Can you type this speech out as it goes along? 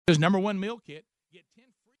His number one meal kit. Get 10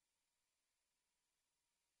 free.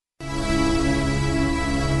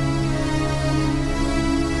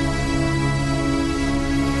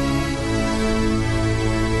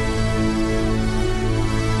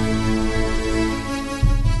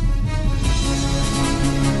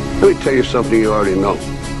 Let me tell you something you already know.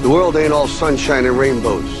 The world ain't all sunshine and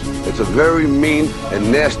rainbows. It's a very mean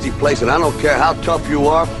and nasty place, and I don't care how tough you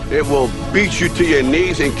are, it will beat you to your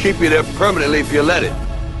knees and keep you there permanently if you let it.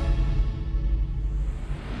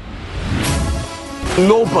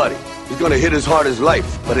 Nobody is gonna hit as hard as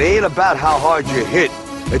life, but it ain't about how hard you hit.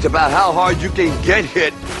 It's about how hard you can get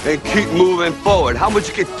hit and keep moving forward, how much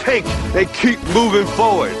you can take and keep moving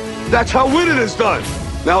forward. That's how winning is done.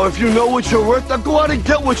 Now, if you know what you're worth, now go out and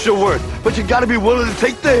get what you're worth. But you gotta be willing to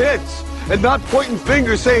take the hits and not pointing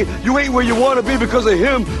fingers saying you ain't where you want to be because of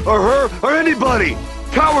him or her or anybody.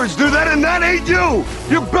 Cowards do that, and that ain't you.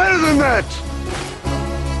 You're better than that.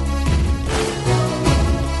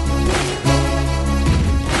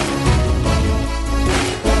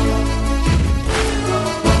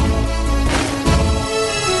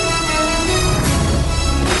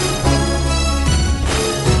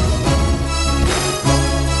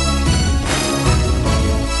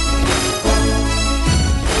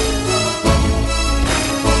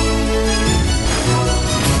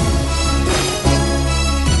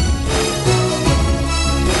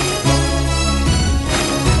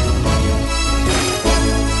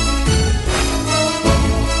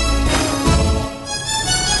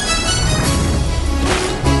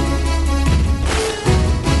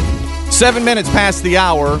 Seven minutes past the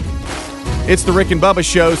hour. It's the Rick and Bubba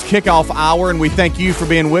Show's kickoff hour, and we thank you for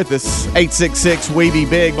being with us.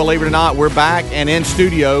 866-WE-BE-BIG. Believe it or not, we're back and in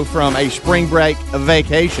studio from a spring break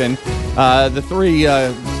vacation. The three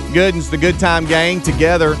good ones, the Good Time Gang,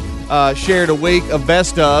 together shared a week of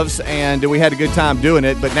best ofs, and we had a good time doing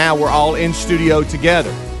it, but now we're all in studio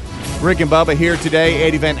together. Rick and Bubba here today.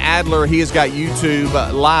 Eddie Van Adler, he has got YouTube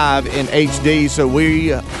live in HD, so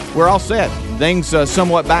we're all set. Things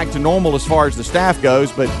somewhat back to normal as far as the staff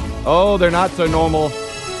goes, but, they're not so normal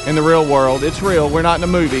in the real world. It's real. We're not in a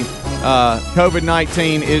movie.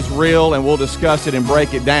 COVID-19 is real, and we'll discuss it and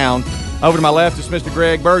break it down. Over to my left is Mr.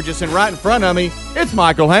 Greg Burgess, and right in front of me, it's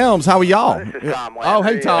Michael Helms. How are y'all? This is Tom.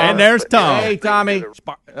 Hey, Tom. And there's Tom. Hey, Tommy.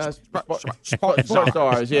 Sports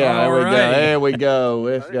Stars. Yeah, there we go.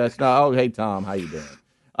 There we go. Hey, Tom. How you doing?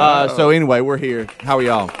 So anyway, we're here. How are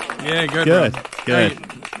y'all? Yeah, good. Good. Hey,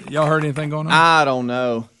 y'all heard anything going on? I don't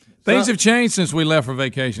know. Things have changed since we left for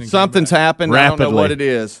vacation. Something's happened. Rapidly. I don't know what it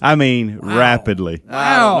is. I mean, rapidly.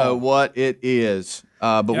 I don't know what it is.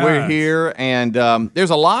 But we're here, and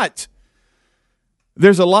there's a lot.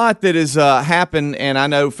 There's a lot that has happened, and I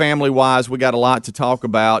know family-wise we got a lot to talk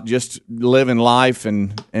about, just living life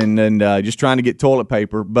and just trying to get toilet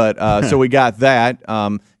paper. But so we got that.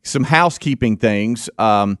 Some housekeeping things.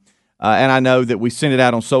 And I know that we sent it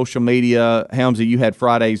out on social media. Helmsy, you had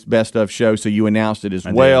Friday's Best Of show, so you announced it as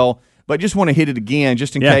well. But just want to hit it again,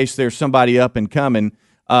 just in case there's somebody up and coming.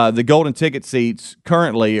 The golden ticket seats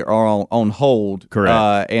currently are on hold.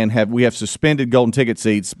 Correct. And we have suspended golden ticket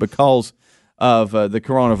seats because of the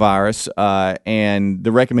coronavirus, and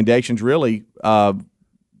the recommendations really to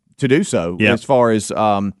do so as far as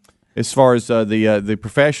the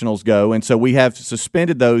professionals go, and so we have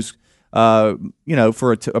suspended those,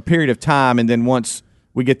 for a period of time, and then once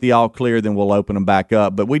we get the all clear, then we'll open them back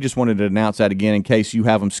up. But we just wanted to announce that again in case you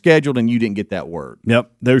have them scheduled and you didn't get that word.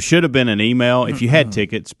 Yep. There should have been an email if you had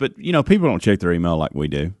tickets, but, people don't check their email like we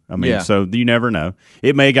do. I mean, so you never know.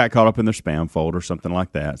 It may have got caught up in their spam folder or something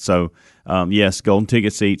like that. So, yes, golden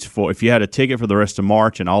ticket seats if you had a ticket for the rest of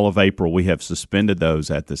March and all of April, we have suspended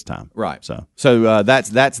those at this time. Right. So that's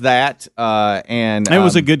that. And it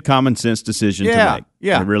was a good common sense decision to make.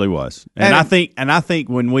 Yeah, it really was. And I think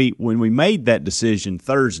when we made that decision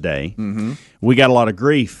Thursday, we got a lot of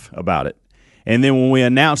grief about it. And then when we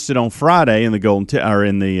announced it on Friday in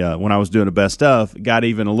the when I was doing a best of, got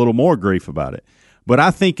even a little more grief about it. But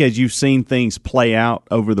I think as you've seen things play out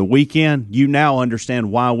over the weekend, you now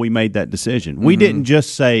understand why we made that decision. We didn't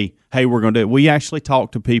just say, hey, we're going to do it. We actually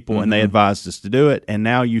talked to people, and they advised us to do it, and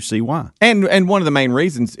now you see why. And one of the main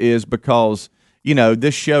reasons is because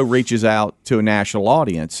this show reaches out to a national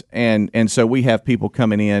audience, and so we have people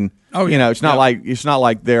coming in. Oh, yeah. It's not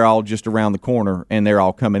like they're all just around the corner and they're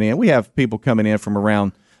all coming in. We have people coming in from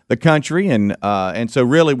around the country, and so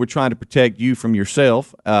really we're trying to protect you from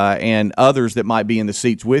yourself and others that might be in the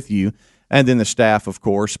seats with you, and then the staff, of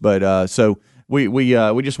course. But so we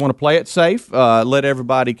just want to play it safe, let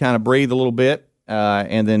everybody kind of breathe a little bit,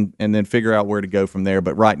 and then figure out where to go from there.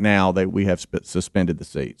 But right now, we have suspended the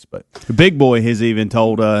seats. But the big boy has even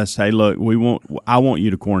told us, "Hey, look, I want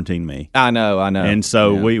you to quarantine me." I know, and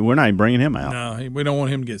so we're not even bringing him out. No, we don't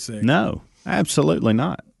want him to get sick. No, absolutely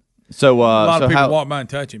not. a So lot of people walk by and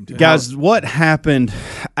touch him too. Guys, what happened?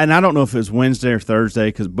 And I don't know if it was Wednesday or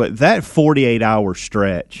Thursday, but that 48-hour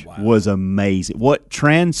stretch was amazing. What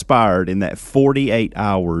transpired in that 48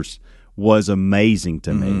 hours was amazing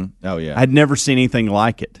to me. Oh yeah, I'd never seen anything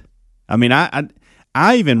like it. I mean, I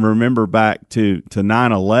even remember back to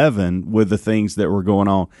 9/11 with the things that were going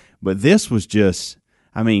on, but this was just,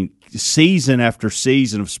 I mean, season after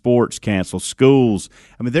season of sports canceled, schools.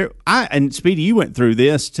 I mean, and Speedy, you went through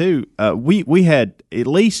this too. We had at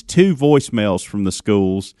least 2 voicemails from the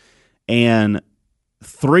schools and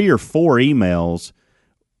 3 or 4 emails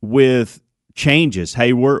with changes.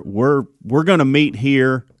 Hey, we're going to meet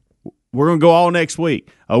here. We're going to go all next week.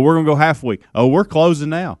 Oh, we're going to go half a week. Oh, we're closing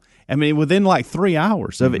now. I mean, within like 3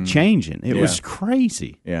 hours of it changing, it was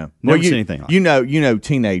crazy. Yeah, never seen anything like that. You know,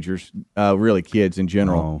 teenagers, really kids in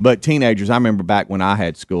general, but teenagers. I remember back when I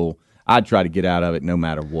had school, I'd try to get out of it no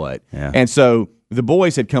matter what. Yeah. And so the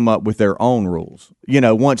boys had come up with their own rules. You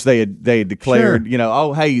know, once they had declared, Sure. you know,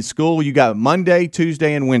 oh hey, school, you got Monday,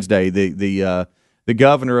 Tuesday, and Wednesday. The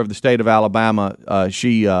governor of the state of Alabama,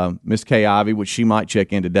 Miss Kay Ivey, which she might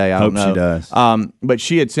check in today. I don't know. Hope she does. But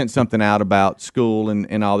she had sent something out about school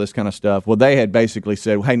and all this kind of stuff. Well, they had basically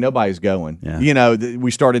said, hey, nobody's going. Yeah. You know, we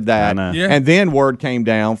started that. Yeah. And then word came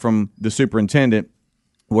down from the superintendent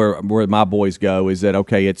where my boys go is that,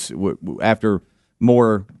 okay, it's after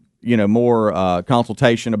more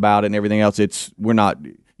consultation about it and everything else,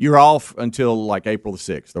 you're off until like April the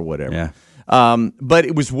 6th or whatever. Yeah. But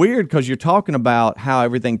it was weird because you're talking about how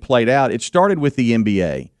everything played out. It started with the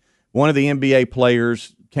NBA. One of the NBA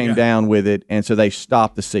players came down with it, and so they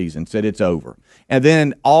stopped the season, said it's over. And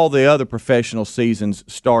then all the other professional seasons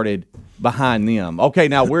started behind them. Okay,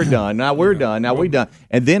 now we're done. Now we're done. Now we're done.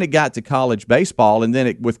 And then it got to college baseball, and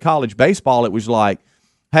then with college baseball, it was like,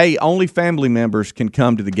 hey, only family members can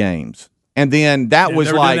come to the games. And then that was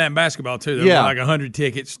they were like doing that in basketball too. There were like 100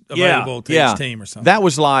 tickets available to each team or something. That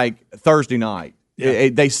was like Thursday night. Yeah.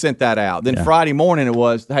 They sent that out. Then Friday morning it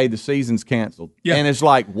was, hey, the season's canceled. Yeah. And it's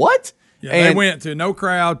like, what? Yeah, and they went to no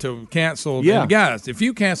crowd to cancel. Yeah. And guys, if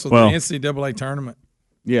you cancel the NCAA tournament,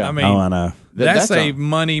 yeah, I mean, I know. That's a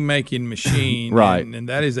money-making machine, right? And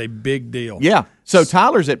that is a big deal. Yeah. So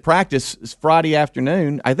Tyler's at practice Friday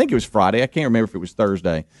afternoon. I think it was Friday. I can't remember if it was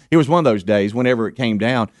Thursday. It was one of those days whenever it came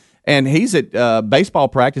down. And he's at baseball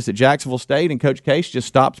practice at Jacksonville State, and Coach Case just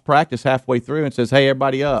stops practice halfway through and says, hey,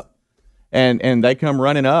 everybody up. And they come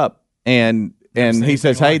running up, and he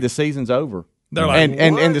says, hey, the season's over. They're like,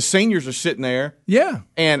 and the seniors are sitting there. Yeah.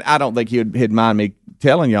 And I don't think he'd mind me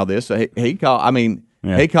telling y'all this. So he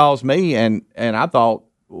calls me, and I thought,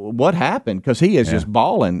 what happened? Because he is just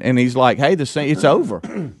bawling, and he's like, hey, it's over.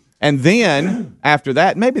 And then after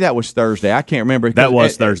that, maybe that was Thursday. I can't remember. That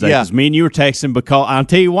was Thursday because me and you were texting because I'll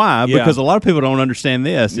tell you why. Because a lot of people don't understand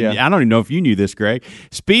this. Yeah. I don't even know if you knew this, Greg.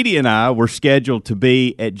 Speedy and I were scheduled to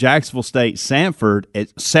be at Jacksonville State Sanford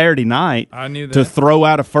at Saturday night to throw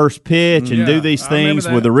out a first pitch and do these things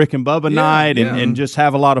with the Rick and Bubba night and just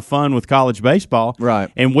have a lot of fun with college baseball.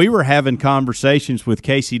 Right. And we were having conversations with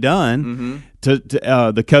Casey Dunn. To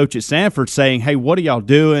the coach at Sanford saying, hey, what are y'all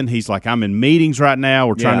doing? He's like, I'm in meetings right now.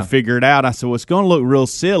 We're trying to figure it out. I said, well, it's going to look real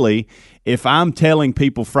silly if I'm telling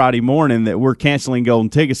people Friday morning that we're canceling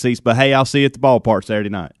golden ticket seats, but, hey, I'll see you at the ballpark Saturday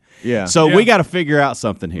night. Yeah. So we got to figure out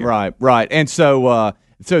something here. Right. And so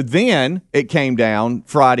then it came down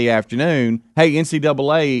Friday afternoon, hey,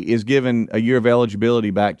 NCAA is giving a year of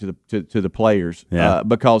eligibility back to the players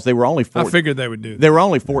because they were only I figured they would do that. They were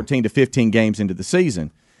only 14 to 15 games into the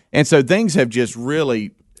season. And so things have just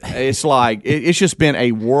really, it's like, it's just been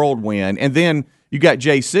a whirlwind. And then you got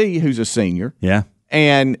JC, who's a senior. Yeah.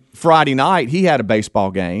 And Friday night, he had a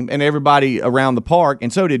baseball game, and everybody around the park,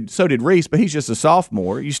 and so did Reese, but he's just a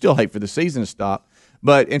sophomore. You still hate for the season to stop.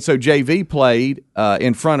 And so JV played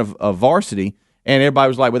in front of varsity, and everybody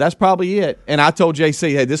was like, well, that's probably it. And I told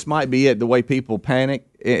JC, hey, this might be it, the way people panic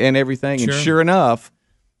and everything. Sure. And sure enough,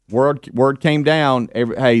 word came down.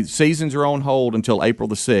 Hey, seasons are on hold until April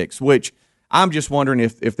the 6th, which I'm just wondering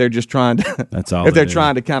if they're just trying to. That's all. If they're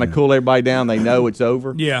trying to kind of cool everybody down, they know it's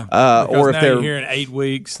over. Yeah. Or if now they're you're hearing 8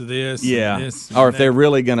 weeks to this. Yeah. And this or if they're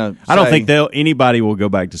really gonna. I don't think anybody will go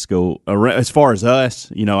back to school. As far as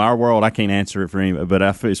us, our world, I can't answer it for anybody. But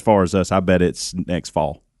as far as us, I bet it's next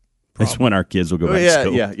fall. That's when our kids will go back to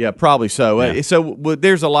school. Yeah, probably so. Yeah. So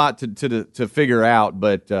there's a lot to figure out,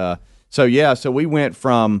 but so we went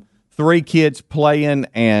from 3 kids playing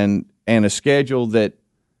and and a schedule that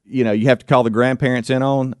you have to call the grandparents in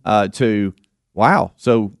on to wow,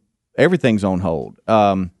 so everything's on hold.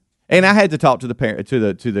 And I had to talk to the parent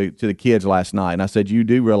to the kids last night, and I said, you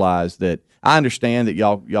do realize that I understand that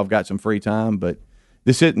y'all got some free time, but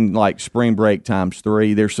this isn't like spring break times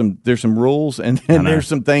 3. There's some rules, and there's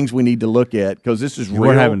some things we need to look at because this is real.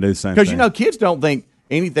 We're having to do the same thing. Because kids don't think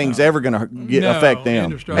anything's ever going to affect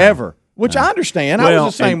them ever. Which I understand. I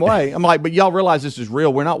was the same way. I'm like, but y'all realize this is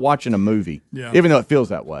real. We're not watching a movie, even though it feels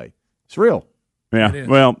that way. It's real. Yeah,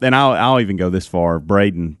 well, and I'll even go this far.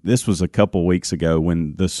 Braden, this was a couple weeks ago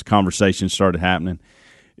when this conversation started happening.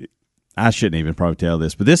 I shouldn't even probably tell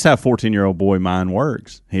this, but this is how 14-year-old boy mine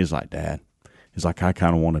works. He's like, Dad, he's like, I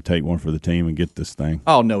kind of want to take one for the team and get this thing.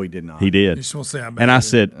 Oh no, he did not. He did. You just want to say, and I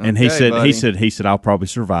said, and okay, he said, I'll probably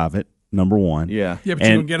survive it. Number one, yeah, but you're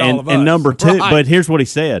gonna get all of us. And number 2, right. But here's what he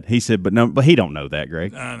said. He said, but he don't know that,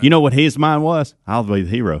 Greg. You know what his mind was? I'll be the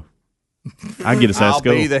hero. I get us out of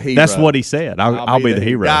school. Be the hero. That's what he said. I'll be the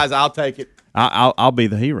hero. Guys, I'll take it. I'll be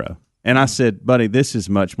the hero. And I said, buddy, this is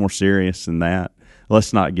much more serious than that.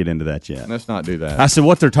 Let's not get into that yet. Let's not do that. I said,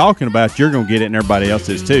 what they're talking about, you're going to get it, and everybody else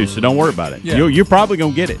is too. So don't worry about it. Yeah. You're probably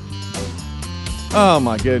going to get it. Oh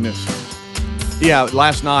my goodness. Yeah,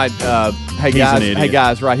 last night. Hey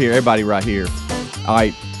guys, right here, everybody right here. All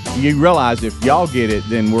right, you realize if y'all get it,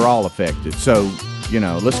 then we're all affected. So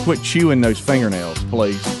let's quit chewing those fingernails,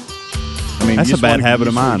 please. I mean, that's a bad habit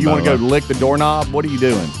of mine. You want to go lick the doorknob? What are you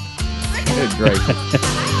doing? Good gracious.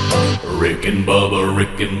 Rick and Bubba,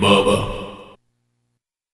 Rick and Bubba.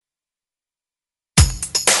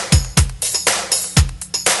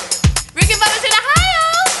 Rick and Bubba's in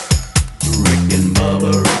Ohio. Rick and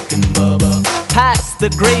Bubba, Rick and Bubba. Pass the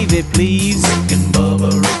gravy, please. Rick and Bubba,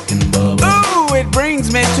 Rick and Bubba. Ooh, it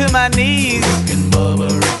brings me to my knees. Rick and Bubba,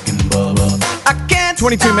 Rick and Bubba. I can't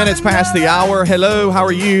 22 minutes past the hour. Hello, how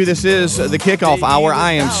are you? This is the Kickoff Hour.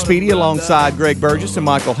 I am Speedy alongside Greg Burgess and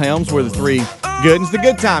Michael Helms. We're the three good ones, the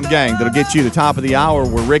good time gang that'll get you to the top of the hour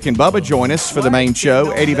where Rick and Bubba join us for the main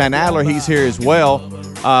show. Eddie Van Adler, he's here as well.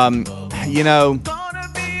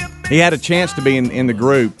 He had a chance to be in the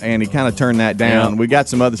group, and he kind of turned that down. Yeah. We got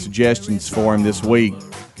some other suggestions for him this week,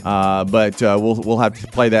 but we'll have to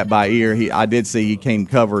play that by ear. I did see he came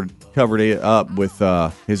covered it up with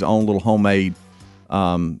his own little homemade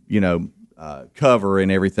cover and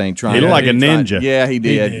everything. He looked like a ninja. Yeah, he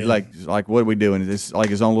did. Like what are we doing? It's like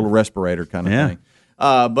his own little respirator kind of thing.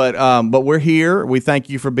 But we're here. We thank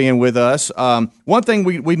you for being with us. One thing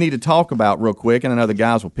we need to talk about real quick, and I know the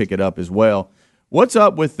guys will pick it up as well. What's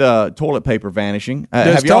up with toilet paper vanishing?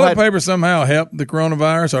 Does toilet paper somehow help the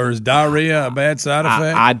coronavirus, or is diarrhea a bad side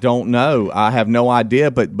effect? I don't know. I have no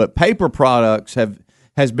idea. But paper products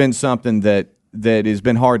has been something that has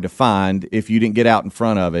been hard to find if you didn't get out in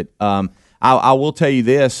front of it. I will tell you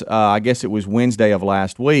this. I guess it was Wednesday of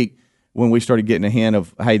last week when we started getting a hint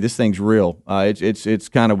of, hey, this thing's real. It's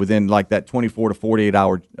kind of within like that 24 to 48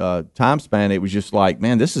 hour time span. It was just like,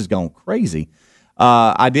 man, this is going crazy.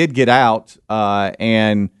 I did get out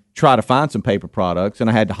and try to find some paper products,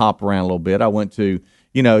 and I had to hop around a little bit. I went to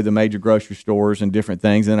the major grocery stores and different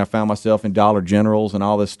things, and then I found myself in Dollar Generals and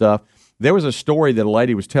all this stuff. There was a story that a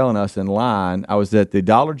lady was telling us in line. I was at the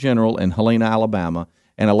Dollar General in Helena, Alabama,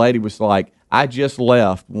 and a lady was like, I just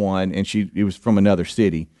left one, and it was from another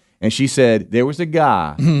city. And she said there was a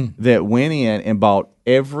guy that went in and bought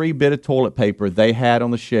every bit of toilet paper they had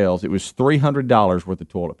on the shelves. It was $300 worth of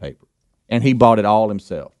toilet paper, and he bought it all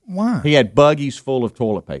himself. Why? He had buggies full of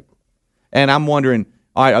toilet paper. And I'm wondering,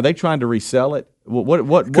 all right, are they trying to resell it?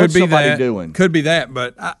 What's somebody doing? Could be that,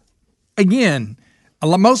 but again,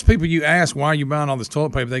 most people you ask, why are you buying all this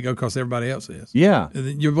toilet paper, they go because everybody else is. Yeah.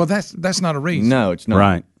 Well, that's not a reason. No, it's not.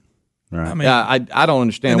 Right. I mean, I don't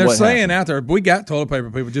understand. And they're what saying happened. out there, we got toilet paper.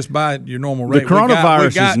 People just buy your normal rate. The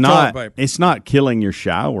coronavirus is not. Paper. It's not killing your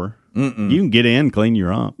shower. You can get in, clean your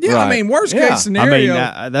rump. Yeah, right. I mean, worst case scenario.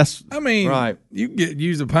 Right. You can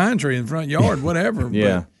use a pine tree in the front yard, whatever.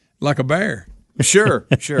 Yeah, like a bear. Sure.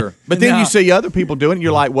 But then you see other people doing it,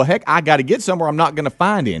 you're like, well, heck, I got to get somewhere. I'm not going to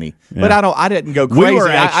find any. Yeah. But I didn't go crazy.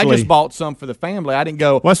 I just bought some for the family. I didn't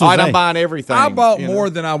go, all right, I'm buying everything. I bought more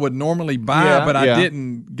than I would normally buy, but I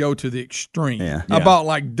didn't go to the extreme. Yeah. I bought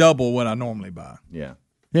like double what I normally buy. Yeah.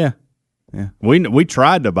 We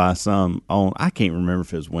tried to buy some on, I can't remember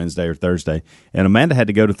if it was Wednesday or Thursday, and Amanda had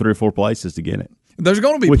to go to 3 or 4 places to get it. There's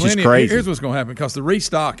going to be Which plenty. Is crazy. Here's what's going to happen because the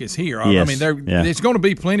restock is here. Yes. I mean, it's going to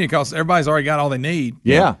be plenty because everybody's already got all they need.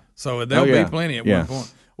 Yeah. So there'll be plenty at one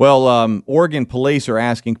point. Well, Oregon police are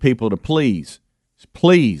asking people to please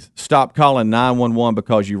stop calling 911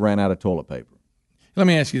 because you ran out of toilet paper. Let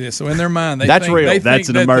me ask you this. So in their mind, they That's think, real. They That's think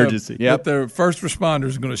an that emergency. That the first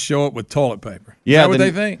responders are going to show up with toilet paper. Is Yeah, that what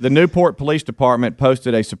they think? The Newport Police Department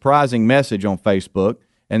posted a surprising message on Facebook,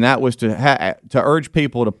 and that was to urge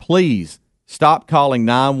people to please stop calling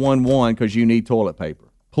 911 because you need toilet paper.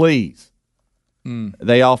 Please.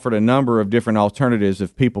 They offered a number of different alternatives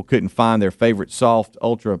if people couldn't find their favorite soft,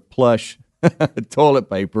 ultra plush toilet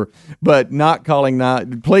paper, but not calling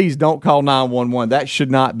please don't call 911. That should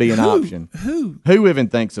not be an option. Who even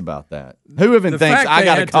thinks about that? Who even thinks I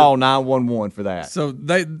got to call 911 for that? So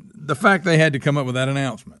the fact they had to come up with that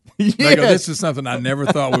announcement. Yes. They go, this is something I never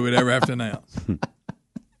thought we would ever have to announce.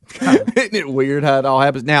 Isn't it weird how it all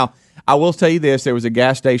happens? Now, I will tell you this. There was a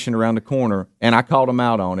gas station around the corner, and I called them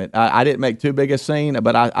out on it. I didn't make too big a scene,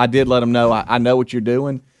 but I did let them know I know what you're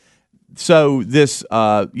doing. So this,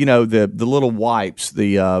 the little wipes,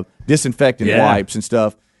 the disinfectant wipes and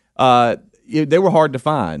stuff, they were hard to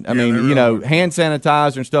find. I mean, hand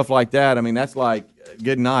sanitizer and stuff like that. I mean, that's like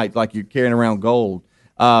good night, like you're carrying around gold.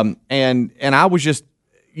 And I was just,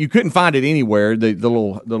 you couldn't find it anywhere. The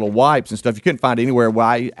little wipes and stuff, you couldn't find it anywhere. Well,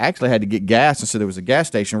 I actually had to get gas, and so there was a gas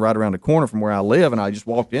station right around the corner from where I live, and I just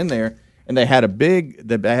walked in there, and they had a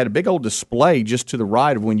big old display just to the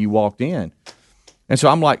right of when you walked in. And so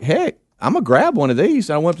I'm like, heck, I'm going to grab one of these.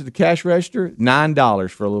 And I went up to the cash register,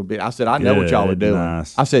 $9 for a little bit. I said, I know what y'all are doing.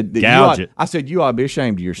 Nice. I said, you ought to be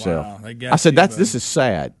ashamed of yourself. Wow, I said, this is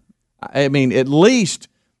sad. I mean, at least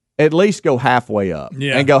go halfway up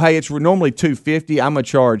and go, hey, it's normally $250. I'm going to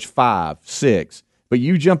charge $5, $6. But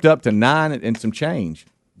you jumped up to $9 and some change.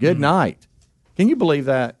 Good night. Can you believe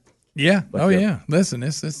that? Yeah. Yeah. Listen,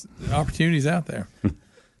 this opportunity's out there.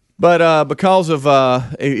 But because of,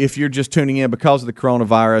 if you're just tuning in, because of the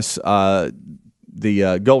coronavirus,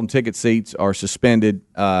 the golden ticket seats are suspended,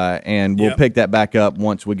 and we'll pick that back up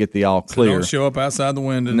once we get the all clear. So don't show up outside the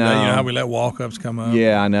window. No. You know how we let walk-ups come up?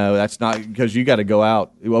 Yeah, I know. That's not because you got to go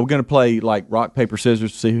out. Well, we're going to play like rock, paper,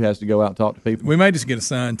 scissors to see who has to go out and talk to people. We may just get a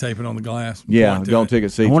sign, tape it on the glass. Yeah, golden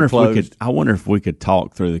ticket seats are closed. I wonder if we could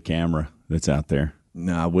talk through the camera that's out there.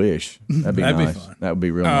 No, I wish. That'd be nice. Be fun. That would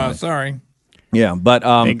be real nice. Sorry. Yeah, but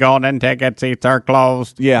the golden ticket seats are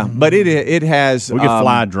closed. Yeah, but it has. We could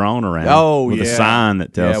fly a drone around. With a sign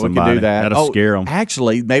that tells somebody. We could do that. That'll scare them.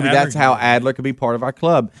 Actually, maybe that's how Adler could be part of our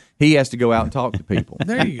club. He has to go out and talk to people.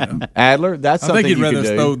 There you go. Adler, that's something you could do. I think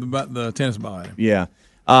he'd rather throw the tennis ball at him. Yeah.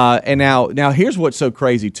 And now here's what's so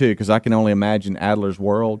crazy too, because I can only imagine Adler's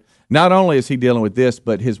world. Not only is he dealing with this,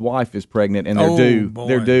 but his wife is pregnant, and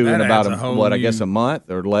they're due in about a month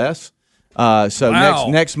or less. So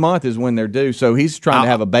next month is when they're due. So he's trying to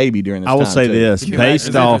have a baby during this time. I will say this,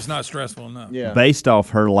 based off it's not stressful enough. Yeah. Based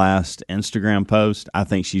off her last Instagram post, I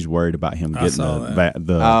think she's worried about him getting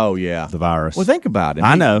the virus. Well, think about it.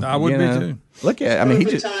 I know. I would be too. Look at, he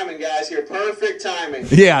just timing, guys. Here, perfect timing.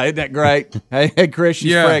 Yeah, isn't that great? Hey, Chris,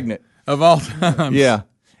 she's pregnant of all times. Yeah.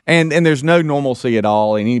 And there's no normalcy at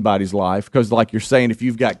all in anybody's life because, like you're saying, if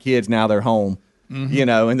you've got kids now, they're home.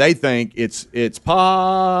 Mm-hmm. And they think it's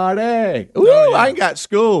party. Ooh, I ain't got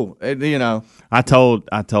school. I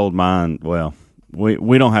told mine. Well,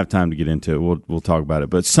 we don't have time to get into it. We'll talk about it.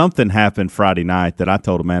 But something happened Friday night that I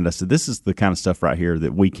told Amanda. I said, "This is the kind of stuff right here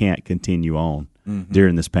that we can't continue on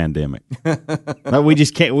during this pandemic. Like, we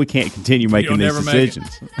just can't. We can't continue making these decisions."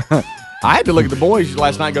 I had to look at the boys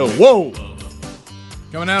last night. And go, whoa.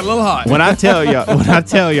 Coming out a little hot. When I tell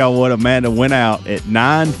y'all what Amanda went out at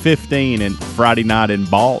 9:15 and Friday night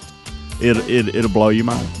and bought, it'll blow your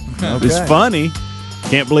mind. Okay. It's funny.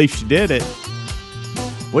 Can't believe she did it.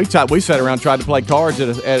 We sat around and tried to play cards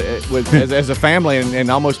as a family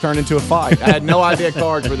and almost turned into a fight. I had no idea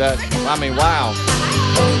cards were that. I mean, wow.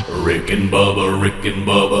 Rick and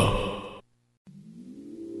Bubba.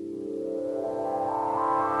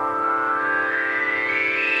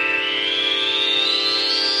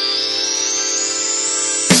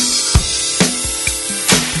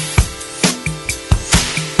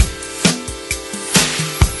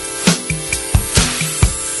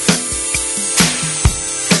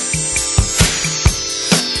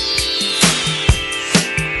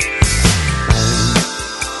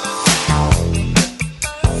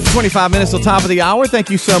 25 minutes till top of the hour.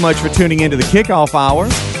 Thank you so much for tuning into the Kickoff Hour.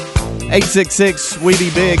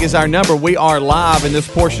 866-WE-BE-BIG is our number. We are live, and this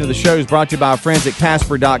portion of the show is brought to you by our friends at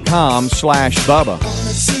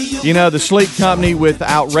Casper.com/Bubba. You know, the sleep company with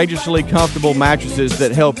outrageously comfortable mattresses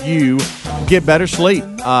that help you get better sleep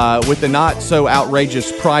with the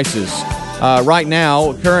not-so-outrageous prices. Right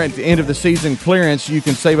now, current end-of-the-season clearance, you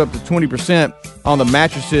can save up to 20% on the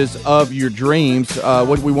mattresses of your dreams.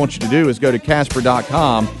 What we want you to do is go to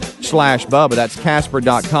Casper.com/Bubba. That's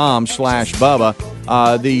Casper.com/Bubba.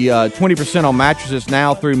 The 20% on mattresses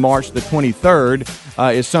now through March the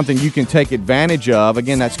 23rd is something you can take advantage of.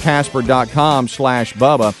 Again, that's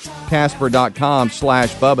Casper.com/Bubba.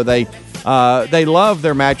 Casper.com/Bubba. They love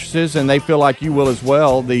their mattresses, and they feel like you will as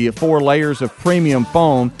well. The 4 layers of premium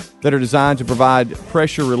foam that are designed to provide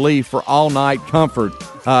pressure relief for all-night comfort.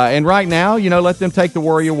 And right now, let them take the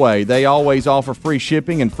worry away. They always offer free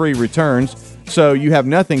shipping and free returns, so you have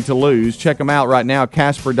nothing to lose. Check them out right now,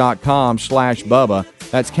 Casper.com/Bubba.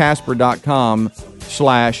 That's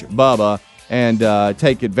Casper.com/Bubba, and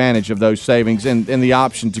take advantage of those savings. And the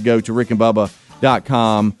option to go to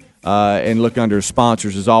rickandbubba.com and look under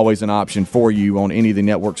sponsors is always an option for you on any of the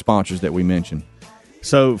network sponsors that we mentioned.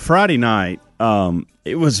 So Friday night,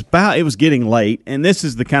 it was getting late, and this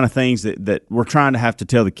is the kind of things that we're trying to have to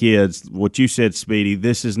tell the kids. What you said, Speedy,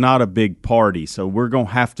 this is not a big party, so we're going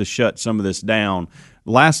to have to shut some of this down.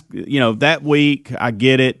 That week, I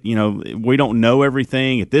get it. We don't know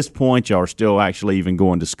everything. At this point, y'all are still actually even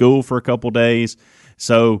going to school for a couple days.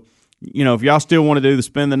 So, if y'all still want to do the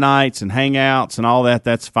spend the nights and hangouts and all that,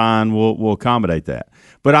 that's fine. We'll accommodate that.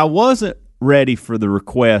 But I wasn't ready for the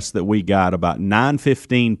request that we got about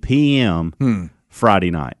 9:15 p.m. Friday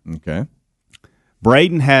night. Okay.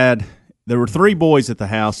 Braden there were 3 boys at the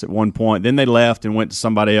house at one point. Then they left and went to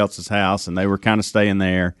somebody else's house, and they were kind of staying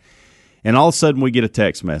there. And all of a sudden, we get a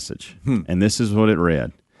text message, and this is what it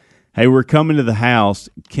read. Hey, we're coming to the house.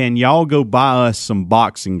 Can y'all go buy us some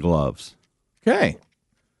boxing gloves? Okay.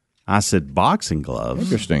 I said, boxing gloves?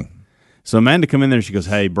 Interesting. So Amanda come in there, and she goes,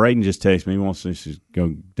 hey, Braden just texted me. He wants us to go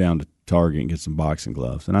down to Target and get some boxing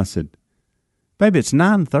gloves. And I said, baby, it's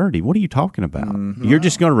 9:30. What are you talking about? Mm-hmm. You're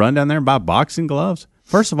just going to run down there and buy boxing gloves?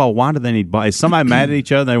 First of all, why do they need is somebody mad at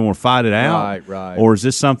each other and they want to fight it out? Right. Or is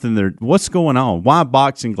this something what's going on? Why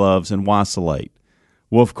boxing gloves and why so late?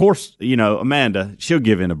 Well, of course, Amanda, she'll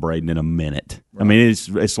give in to Braden in a minute. Right. I mean,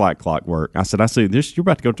 it's like clockwork. I said, I see this. You're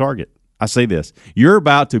about to go to Target. I see this. You're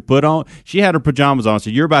about to put on. She had her pajamas on, so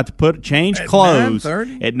you're about to change clothes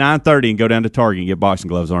at 9:30 and go down to Target and get boxing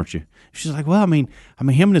gloves, aren't you? She's like, well, I mean,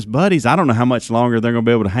 him and his buddies. I don't know how much longer they're going to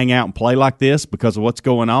be able to hang out and play like this because of what's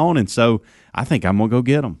going on, and so I think I'm going to go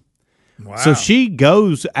get them. Wow. So she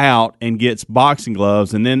goes out and gets boxing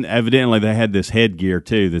gloves, and then evidently they had this headgear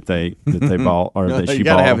too that they bought or that she bought. You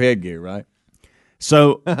got to have headgear, right?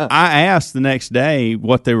 So I asked the next day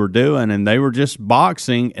what they were doing, and they were just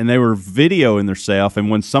boxing, and they were videoing themselves.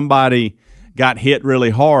 And when somebody got hit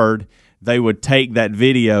really hard, they would take that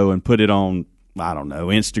video and put it on, I don't know,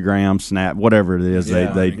 Instagram, Snap, whatever it is.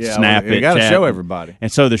 Yeah. They snap it. You got to show everybody.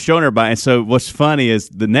 And so they're showing everybody. And so what's funny is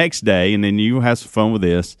the next day, and then you have some fun with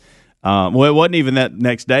this. Well, it wasn't even that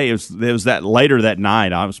next day. It was that later that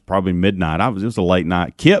night. I was probably midnight. It was a late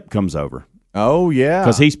night. Kip comes over. Oh, yeah.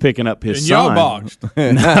 Because he's picking up his and son. y'all boxed.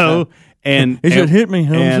 No. And he said, hit me,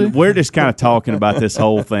 Helmsy. And we're just kind of talking about this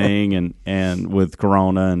whole thing and with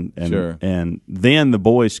Corona. And sure. And then the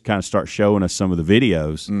boys kind of start showing us some of the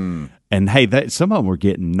videos. And, hey, some of them were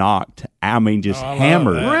getting knocked. I mean, just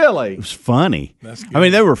hammered. Really? It was funny. That's good. I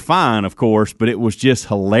mean, they were fine, of course, but it was just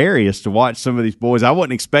hilarious to watch some of these boys. I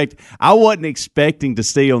wasn't expecting to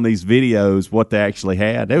see on these videos what they actually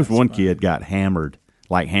had. There was one kid got hammered,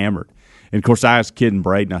 like hammered. And, of course, I was kidding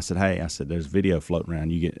Braden. I said, hey, there's video floating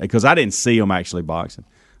around. Because I didn't see them actually boxing.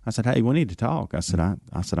 I said, hey, we need to talk. I said,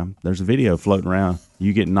 there's a video floating around.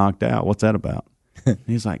 You getting knocked out. What's that about? And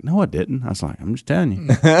he's like, no, I didn't. I was like, I'm just telling you.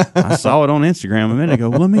 I saw it on Instagram a minute ago.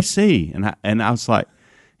 Well, let me see. And I was like,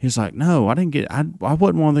 he's like, no, I didn't get I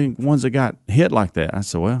wasn't one of the ones that got hit like that. I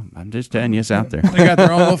said, well, I'm just telling you, it's out there. They got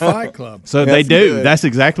their own little fight club. So they do. Good. That's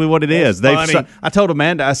exactly what it is. Funny. I told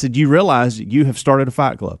Amanda, I said, you realize you have started a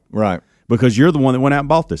fight club. Right. Because you're the one that went out and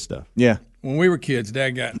bought this stuff. Yeah. When we were kids,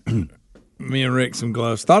 Dad got me and Rick some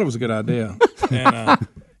gloves. Thought it was a good idea. And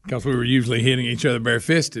because we were usually hitting each other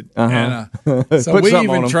barefisted. Uh-huh. And so Put we something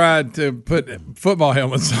on even 'em. tried to put football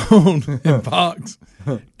helmets on and box.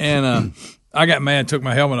 And I got mad, took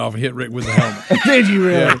my helmet off, and hit Rick with the helmet. Did you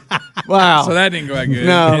really? Wow. So that didn't go that good.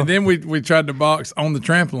 No. And then we tried to box on the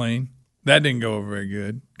trampoline. That didn't go over very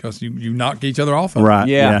good because you knock each other off of it. Right.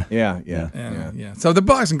 Yeah. Yeah. So the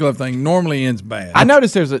boxing glove thing normally ends bad. I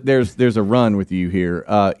noticed there's a run with you here.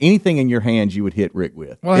 Anything in your hands you would hit Rick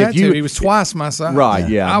with. Well, I had to. He was twice my size. Right,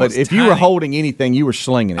 yeah. I But was if you were tiny. holding anything, you were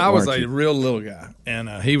slinging it. I was weren't a you? real little guy, and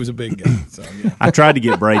he was a big guy. So yeah. I tried to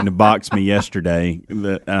get Braden to box me yesterday.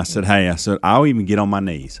 And I said, hey, I'll even get on my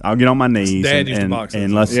knees. I'll get on my knees. Dad used to box us.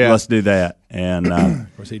 and let's do that. And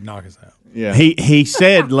Of course, he'd knock us out. Yeah. he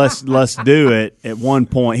said let's do it at one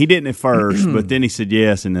point. He didn't at first, but then he said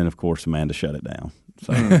yes, and then of course Amanda shut it down.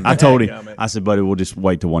 So I told him, I said, buddy, we'll just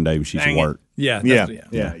wait till one day when she's at work. Yeah.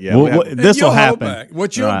 This will happen.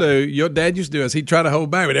 What you'll do, your dad used to do is he'd try to hold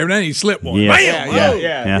back, but every now he'd slip one. Yeah. Bam!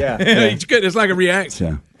 Yeah. It's like a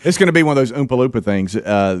reaction. It's going to be one of those Oompa Loompa things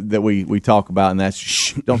that we talk about, and that's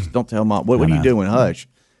shh, don't tell mom. What are you doing? Hush.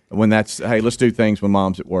 When that's, hey, let's do things when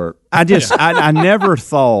mom's at work. I never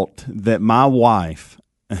thought that my wife,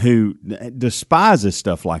 who despises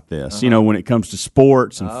stuff like this, when it comes to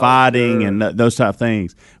sports and fighting and those type of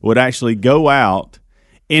things, would actually go out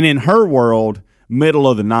and in her world, middle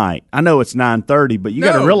of the night. I know it's 9:30, but you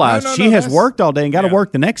got to realize she has worked all day and got to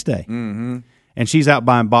work the next day. Mm-hmm. And she's out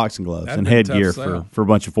buying boxing gloves and headgear for a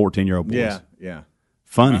bunch of 14-year-old boys. Yeah.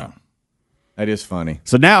 Funny. Wow. That is funny.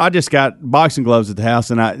 So now I just got boxing gloves at the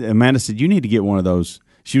house, and Amanda said, you need to get one of those.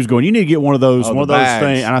 She was going, you need to get one of those bags.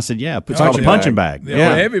 things. And I said, yeah, it's called a punching bag.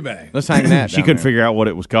 Yeah, heavy bag. Let's hang that. She couldn't figure out what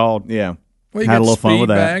it was called. Yeah. Well, you had got a little the fun speed with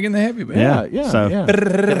that. bag and the heavy bag.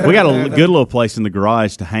 Yeah. We got a good little place in the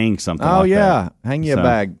garage to hang something like that. Hang you a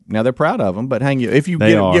bag. Now, they're proud of them, but hang you. If you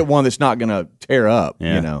get one that's not going to tear up,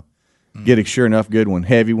 get a sure enough good one,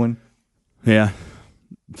 heavy one. Yeah.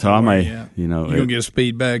 So I may, you gonna get a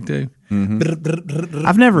speed bag too? Mm-hmm.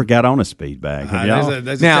 I've never got on a speed bag. Have y'all?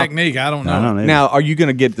 That's a technique. I don't know. Now, are you going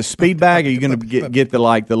to get the speed bag? Or are you going to get the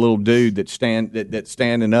little dude that's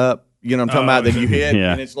standing up? You know what I'm talking about? That you hit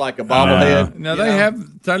and it's like a bobblehead. No, they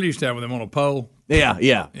have. Tyler used to have them on a pole.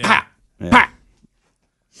 Yeah. Pa.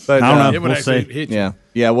 But I don't know. It would we'll actually see. hit you.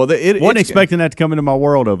 Yeah. Well, wasn't expecting that to come into my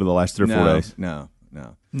world over the last 3 or 4 days. No.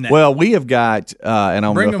 Well, we have got, and I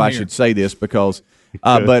don't know if I should say this because,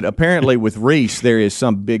 but apparently with Reese, there is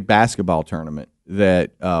some big basketball tournament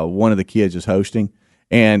that one of the kids is hosting,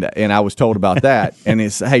 and I was told about that, and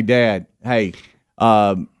it's, hey, Dad,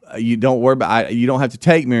 you don't worry about, you don't have to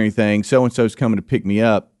take me or anything. So and so's coming to pick me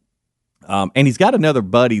up, and he's got another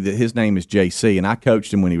buddy that his name is JC, and I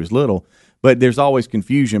coached him when he was little, but there's always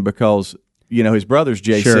confusion because his brother's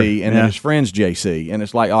JC and then his friend's JC. And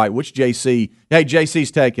it's like, all right, which JC? Hey,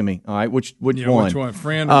 JC's taking me. All right, which one? Which one,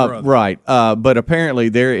 friend or brother? Right. But apparently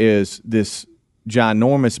there is this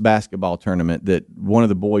ginormous basketball tournament that one of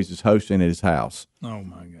the boys is hosting at his house. Oh,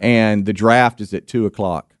 my God. And the draft is at 2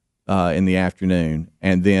 o'clock in the afternoon,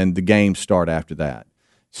 and then the games start after that.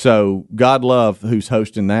 So God love who's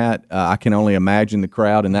hosting that. I can only imagine the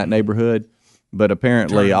crowd in that neighborhood. But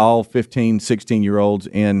apparently all 15, 16-year-olds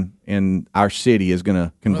in our city is going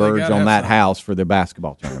to converge on that house for their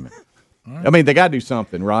basketball tournament. I mean, they got to do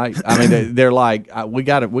something, right? I mean, they're like, we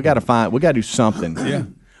got to do something. Yeah.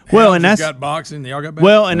 Well, and that's got boxing. Y'all got boxing?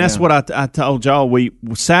 Well, and that's what I told y'all.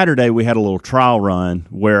 Saturday we had a little trial run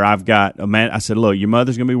where I've got a man. I said, look, your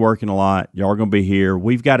mother's going to be working a lot. Y'all are going to be here.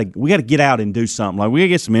 We got to get out and do something. Like we got to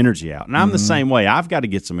get some energy out. And I'm the same way. I've got to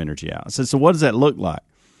get some energy out. I said, so what does that look like?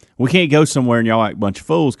 We can't go somewhere and y'all act a bunch of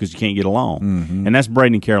fools because you can't get along. Mm-hmm. And that's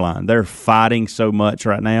Braden and Caroline. They're fighting so much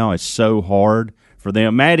right now. It's so hard for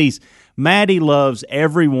them. Maddie loves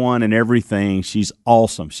everyone and everything. She's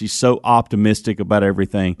awesome. She's so optimistic about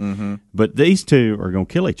everything. Mm-hmm. But these two are going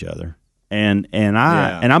to kill each other. And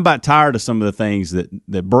I'm about tired of some of the things that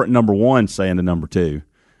number one's saying to number two.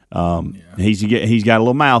 He's got a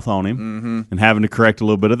little mouth on him and having to correct a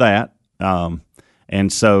little bit of that.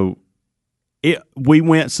 And so we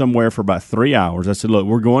went somewhere for about 3 hours. I said, look,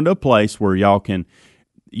 we're going to a place where y'all can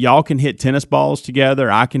hit tennis balls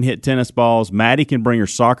together. I can hit tennis balls. Maddie can bring her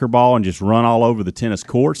soccer ball and just run all over the tennis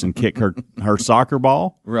courts and kick her soccer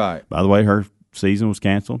ball. Right. By the way, her season was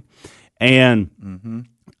canceled. And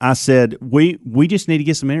I said, we just need to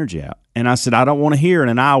get some energy out. And I said, I don't want to hear in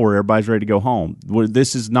an hour everybody's ready to go home.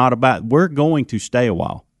 This is not about – we're going to stay a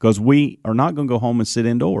while because we are not going to go home and sit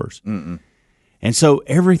indoors. Mm-mm. And so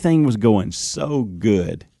everything was going so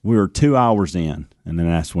good. We were 2 hours in, and then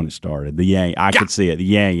that's when it started. I could see it.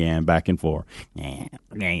 The and back and forth. Yeah.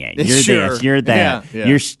 You're this. You're that. Yeah.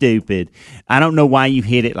 You're stupid. I don't know why you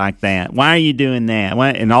hit it like that. Why are you doing that?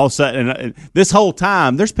 And all of a sudden, this whole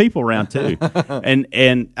time, there's people around too.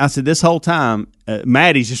 and I said, this whole time,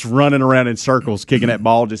 Maddie's just running around in circles, kicking that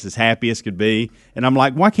ball just as happy as could be. And I'm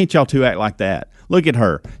like, why can't y'all two act like that? Look at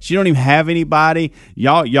her. She don't even have anybody.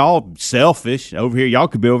 Y'all selfish over here. Y'all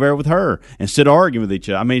could be over there with her instead of arguing with each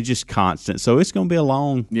other. I mean, it's just constant. So it's going to be a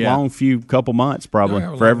long few couple months probably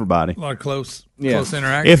for everybody. A lot of close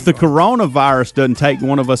interaction. If the coronavirus doesn't take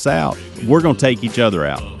one of us out, we're going to take each other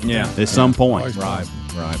out. Yeah. At some point. Right.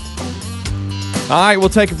 All right, we'll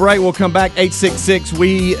take a break. We'll come back. 866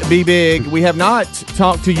 We Be Big. We have not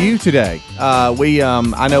talked to you today.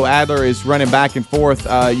 I know Adler is running back and forth.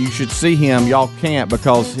 You should see him. Y'all can't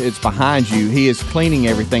because it's behind you. He is cleaning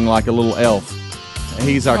everything like a little elf.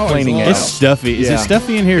 He's our Oh, cleaning it's elf. It's stuffy. Is Yeah. it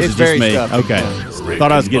stuffy in here? Or It's is it just very me? stuffy, Okay. yeah. Rick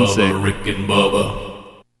Thought I was and getting Bubba, sick. Rick and Bubba.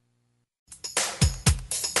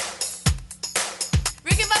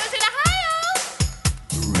 Rick and Bubba's in Ohio.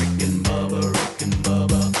 Rick and Bubba, Rick and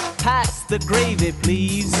Bubba. Pass the gravy,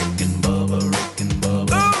 please. Rick and Bubba, Rick and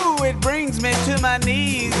Bubba. Ooh, it brings me to my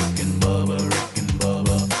knees. Rick and Bubba, Rick and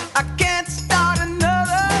Bubba. I can't start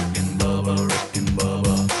another Rick and Bubba, Rick and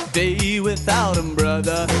Bubba. day without 'em,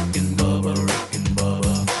 brother. Rick and Bubba, Rick and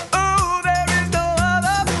Bubba. Ooh, there is no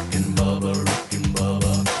other. Rick and Bubba, Rick and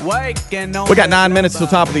Bubba. Waking on We got 9 minutes till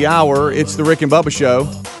top of the hour. It's the Rick and Bubba Show.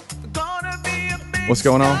 Gonna be a big What's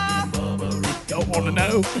going on? Don't want to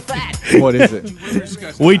know. fat. What is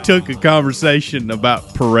it? We took a conversation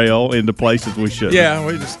about Perel into places we shouldn't. Yeah,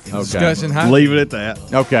 we're just discussing how. Leave it at that.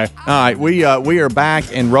 Okay. All right. We are back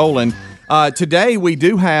and rolling. Today we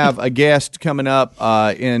do have a guest coming up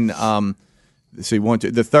in let's see,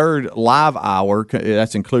 the third live hour.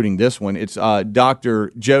 That's including this one. It's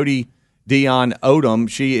Dr. Jody Dion Odom.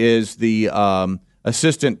 She is the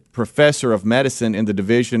assistant professor of medicine in the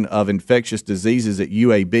Division of Infectious Diseases at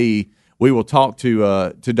UAB. We will talk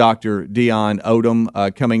to Dr. Dion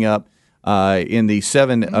Odom coming up in the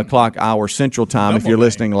 7 o'clock hour Central Time if you're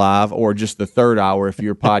listening live, or just the third hour if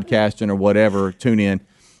you're podcasting or whatever. Tune in.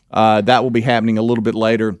 That will be happening a little bit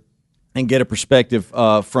later, and get a perspective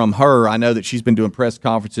from her. I know that she's been doing press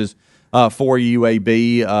conferences for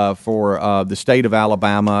UAB, for the state of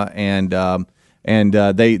Alabama, and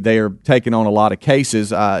they are taking on a lot of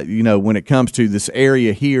cases. When it comes to this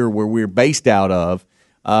area here where we're based out of,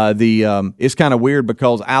 it's kind of weird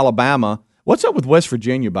because Alabama. What's up with West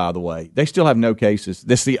Virginia, by the way? They still have no cases.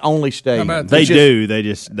 That's the only state. How about They that? do. They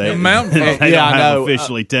just they mountain folk. they Yeah, I don't have know.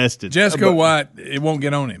 officially tested. Jessica White, it won't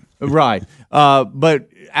get on him. Right. But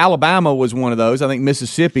Alabama was one of those. I think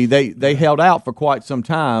Mississippi, they held out for quite some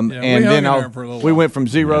time. Yeah, and we hung then in there for a little we while. went from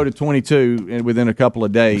 0 to 22 within a couple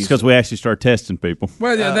of days. because we actually start testing people.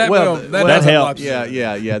 Well, yeah, that that does a lot helps. to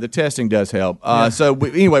Yeah. The testing does help. So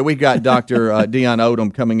anyway, we got Dr. Dion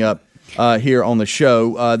Odom coming up here on the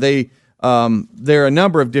show. There are a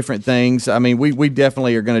number of different things. I mean, we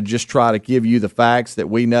definitely are going to just try to give you the facts that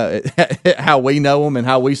we know, how we know them and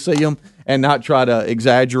how we see them, and not try to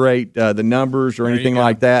exaggerate the numbers or anything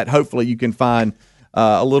like that. Hopefully, you can find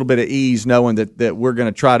a little bit of ease knowing that we're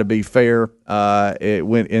going to try to be fair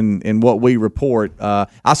in what we report.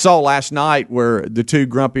 I saw last night where the two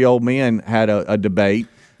grumpy old men had a debate.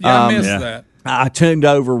 Yeah, I missed that. I tuned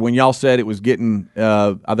over when y'all said it was getting.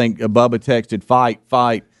 I think Bubba texted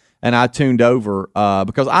fight. And I tuned over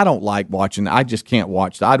because I don't like watching. I just can't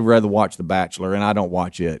watch. I'd rather watch The Bachelor, and I don't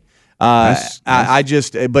watch it. I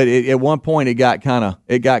just. But at one point, it got kind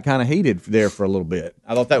of heated there for a little bit.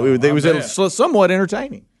 I thought that it was somewhat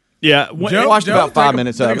entertaining. Yeah, I watched about 5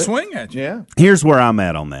 minutes of take it. a swing at you. Yeah. here's where I'm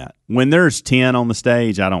at on that. When there's 10 on the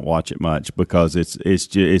stage, I don't watch it much because it's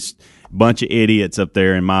a bunch of idiots up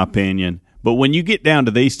there, in my opinion. But when you get down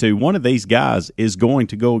to these two, one of these guys is going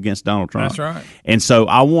to go against Donald Trump. That's right. And so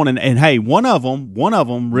I want to, and hey, one of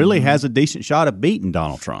them really has a decent shot of beating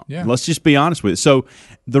Donald Trump. Yeah. Let's just be honest with it. So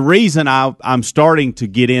the reason I'm starting to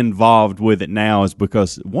get involved with it now is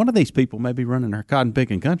because one of these people may be running our cotton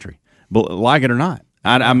picking country, but like it or not.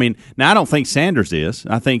 I mean, now I don't think Sanders is.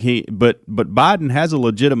 I think but Biden has a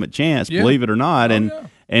legitimate chance, believe it or not,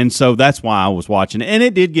 and so that's why I was watching it. And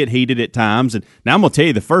it did get heated at times. And now I'm going to tell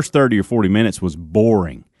you, the first 30 or 40 minutes was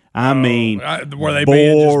boring. I mean, were they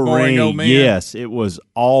being just boring old men? Yes, it was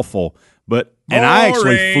awful. And I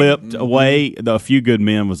actually flipped away. A Few Good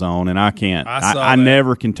Men was on, and I can't. I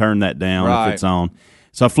never can turn that down if it's on.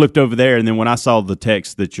 So I flipped over there, and then when I saw the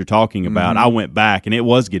text that you're talking about, I went back, and it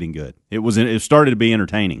was getting good. It started to be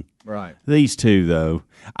entertaining. Right. These two, though,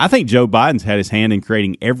 I think Joe Biden's had his hand in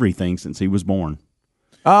creating everything since he was born.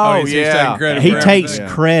 Oh, he's yeah. taking credit He for takes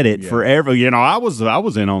everything. credit for every. I was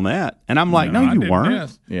in on that, and I'm like, no, I you didn't weren't.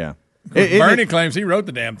 miss. Yeah. Bernie claims he wrote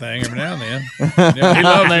the damn thing every now and then. He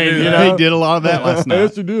loves to do that. He did a lot of that last night.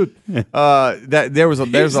 Yes, he did. There's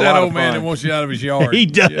He's a that lot old of man fun. that wants you out of his yard. He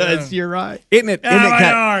does. Yeah. You're right. Isn't it my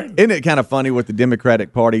yard. kind of funny what the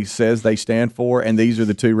Democratic Party says they stand for, and these are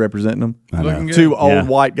the two representing them? Looking good. Two old Yeah.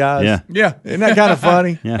 white guys. Yeah. Yeah. Isn't that kind of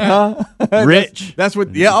funny? Yeah. Huh? Rich. That's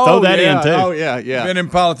what. Yeah. Oh, Throw that yeah. in, too. Oh, yeah. Yeah. Been in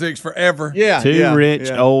politics forever. Yeah. Two yeah, rich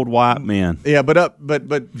yeah. old white men. Yeah, but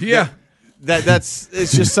Yeah. that's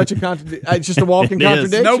it's just such a it's just a walking It is.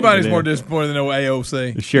 contradiction. Nobody's It more is. disappointed than old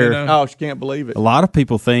AOC. Sure. You know? Oh, she can't believe it. A lot of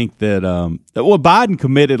people think that Biden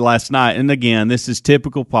committed last night, and again, this is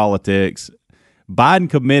typical politics. Biden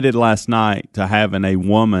committed last night to having a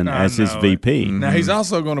woman as his know it. VP. Now, he's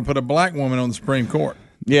also going to put a black woman on the Supreme Court.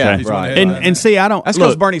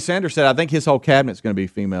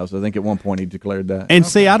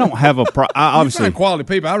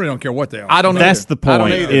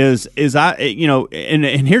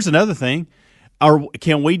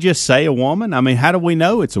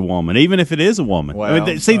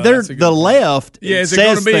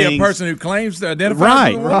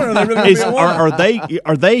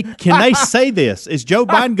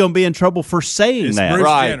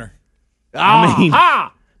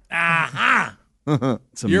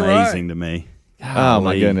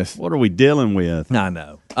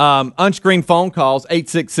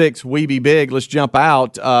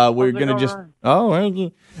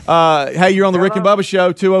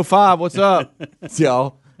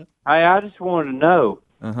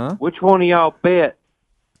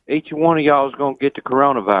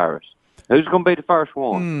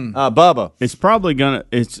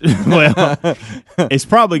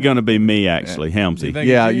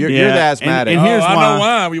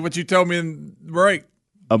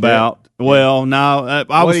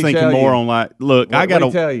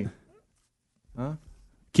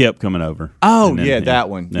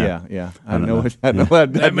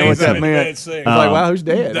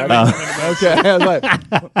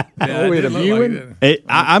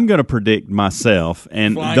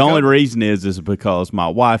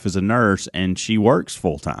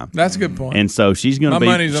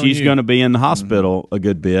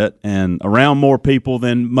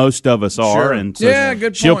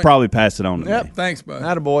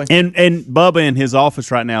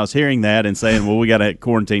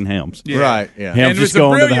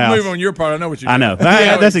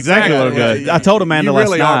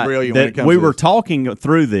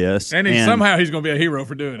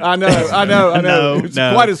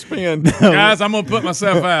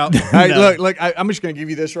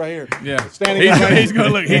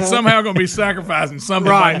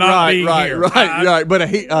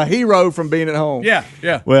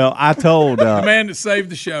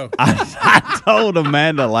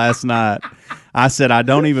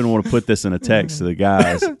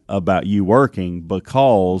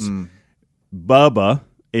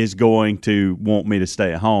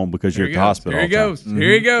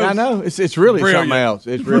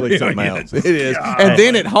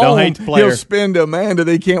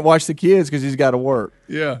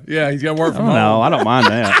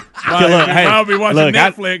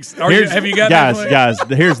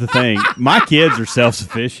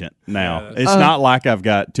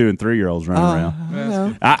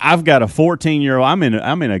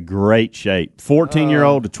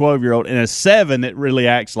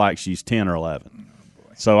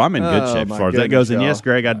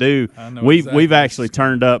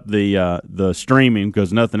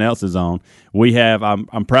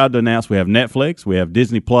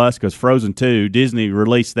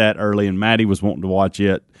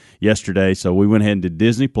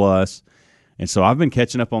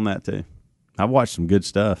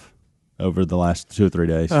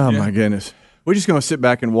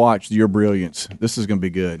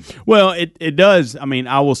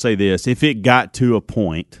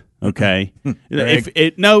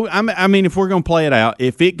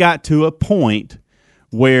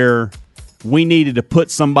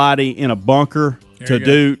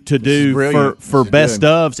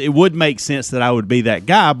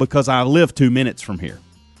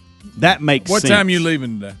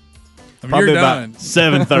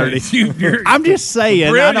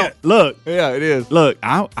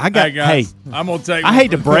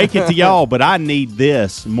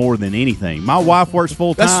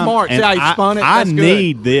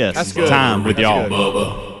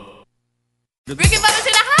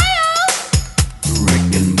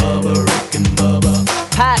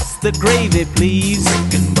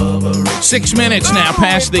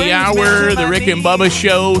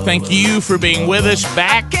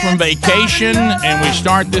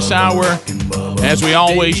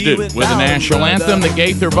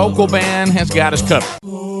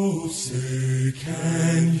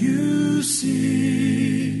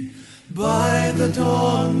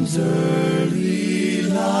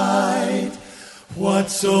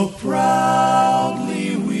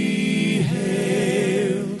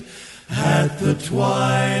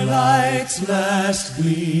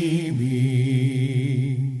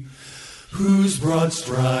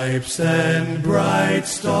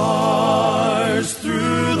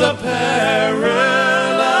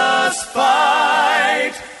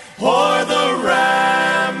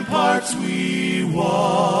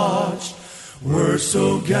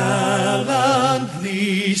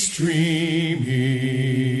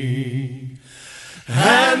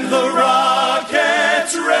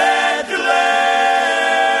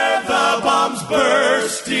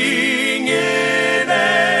 bursting in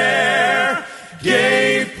air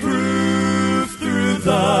gave proof through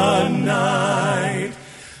the night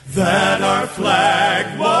that our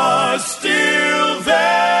flag was still there.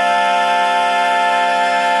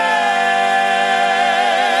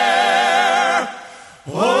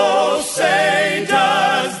 Oh, say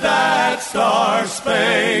does that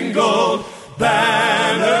star-spangled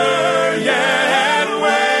banner yet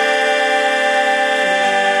wave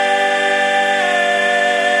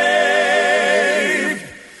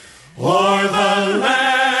o'er the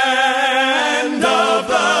land of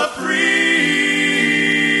the free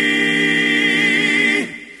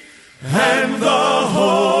and the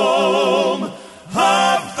home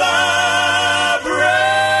of the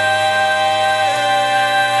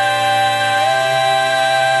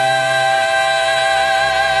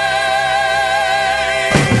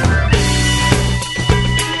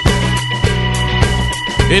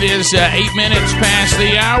It is 8 minutes past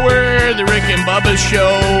the hour, the Rick and Bubba Show,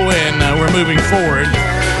 and we're moving forward.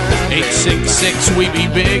 866 We Be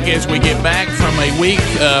Big as we get back from a week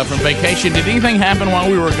from vacation. Did anything happen while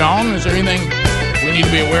we were gone? Is there anything we need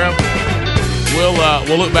to be aware of?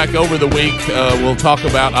 We'll look back over the week. We'll talk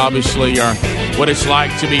about, obviously, what it's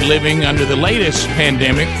like to be living under the latest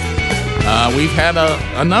pandemic. We've had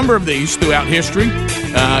a number of these throughout history,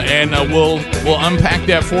 and we'll unpack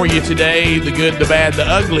that for you today. The good, the bad, the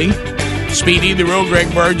ugly. Speedy, the real Greg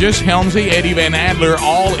Burgess, Helmsy, Eddie Van Adler,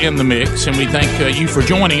 all in the mix, and we thank you for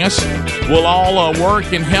joining us. We'll all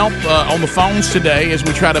work and help on the phones today as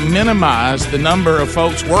we try to minimize the number of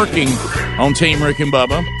folks working on Team Rick and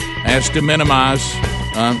Bubba, as to minimize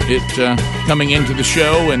it coming into the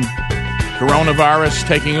show and coronavirus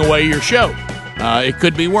taking away your show. It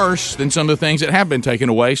could be worse than some of the things that have been taken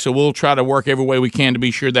away, so we'll try to work every way we can to be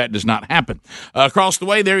sure that does not happen. Across the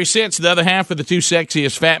way, there he sits, the other half of the two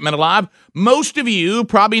sexiest fat men alive. Most of you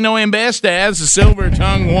probably know him best as the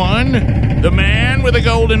Silver-Tongued One, the man with a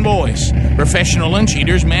golden voice, professional lunch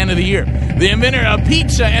eater's man of the year, the inventor of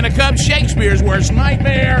pizza and a cup, Shakespeare's worst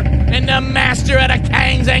nightmare, and the master at a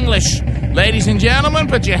King's English. Ladies and gentlemen,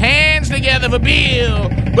 put your hands together for Bill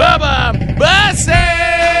Bubba Bussey!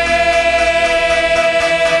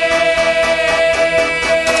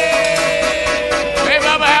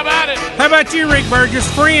 How about you, Rick Burgess?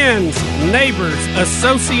 Friends, neighbors,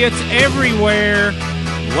 associates everywhere,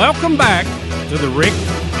 welcome back to the Rick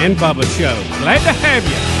and Bubba Show. Glad to have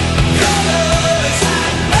you.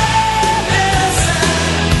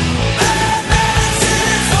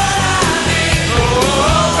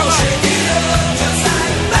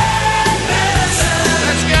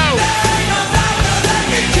 Let's go.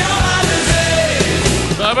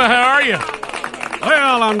 Bubba, how are you?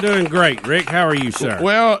 Well, I'm doing great, Rick. How are you, sir?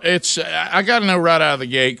 Well, it's I got to know right out of the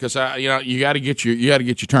gate because you got to get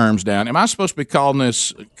your terms down. Am I supposed to be calling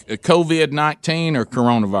this COVID-19 or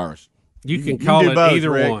coronavirus? You can call it both,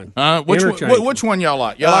 either Rick. one. Which one y'all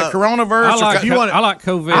like? Y'all like coronavirus? I like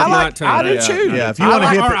COVID-19. I do too. Yeah, if you want to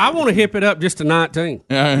hip it, I want to hip it up just to 19.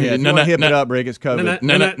 if you want to hip it up, Rick, it's COVID.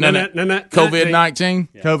 COVID-19?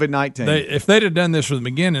 COVID-19. If they'd have done this from the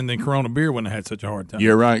beginning, then Corona beer wouldn't have had such a hard time.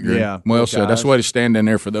 You're right, Greg. Yeah. Well said. That's the way to stand in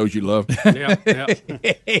there for those you love. Yeah.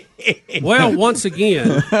 Well, once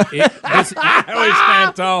again, always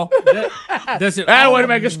stand tall. Does it That way to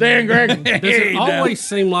make a stand, Greg. Does it always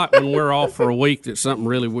seem like when we're off for a week that something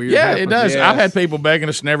really weird happens? It does. Yes. I've had people begging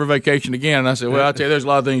us to never vacation again, and I said, well, I'll tell you, there's a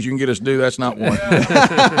lot of things you can get us to do. That's not one.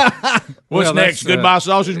 What's next? Goodbye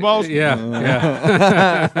sausage balls? Yeah.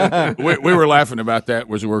 We were laughing about that,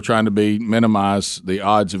 was we're trying to minimize the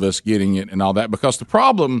odds of us getting it and all that, because the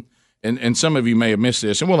problem, and some of you may have missed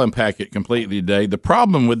this, and we'll unpack it completely today, the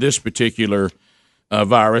problem with this particular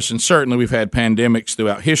virus, and certainly we've had pandemics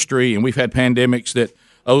throughout history, and we've had pandemics that,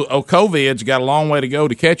 COVID's got a long way to go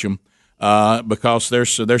to catch them. Because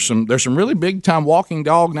there's some really big time walking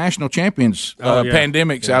dog national champions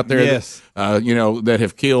pandemics out there that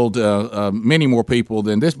have killed many more people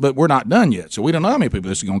than this, but we're not done yet, so we don't know how many people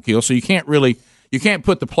this is going to kill. So you can't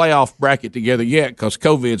put the playoff bracket together yet because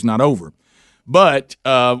COVID's not over. But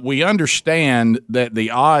we understand that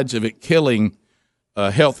the odds of it killing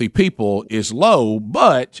healthy people is low,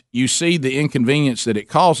 but you see the inconvenience that it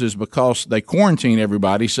causes because they quarantine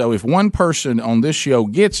everybody. So if one person on this show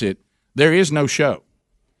gets it, there is no show.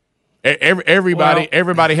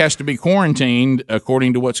 Everybody has to be quarantined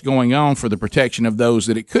according to what's going on for the protection of those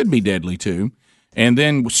that it could be deadly to. And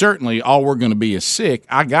then certainly all we're going to be is sick.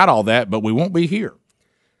 I got all that, but we won't be here.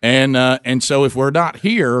 And so if we're not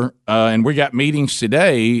here, and we got meetings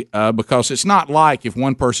today, because it's not like if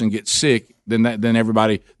one person gets sick, then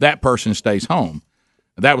that person stays home.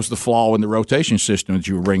 that was the flaw in the rotation system that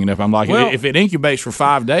you were bringing up. I'm like, Well, if it incubates for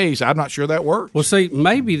 5 days, I'm not sure that works. Well, see,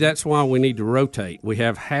 maybe that's why we need to rotate. We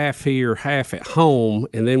have half here, half at home,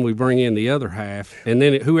 and then we bring in the other half. And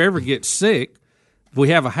then whoever gets sick, we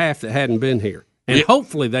have a half that hadn't been here. And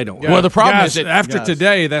hopefully they don't. Well, the problem is that after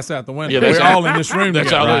today, that's out the window. Yeah, we're all in this room. That's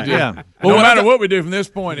together. all they do. Yeah. Well, no matter what we do from this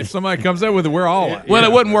point, if somebody comes up with it, we're all. Well,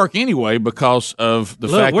 it wouldn't work anyway because of the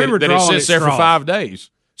fact that it sits there for 5 days.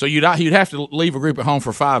 So you'd have to leave a group at home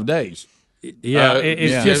for 5 days. Yeah,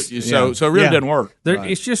 it's just so it really doesn't work.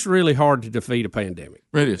 It's just really hard to defeat a pandemic.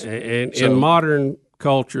 It is. And in modern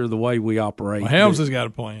culture, the way we operate, Helms has got a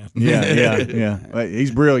plan. Yeah. He's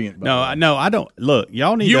brilliant. No, I don't. Look,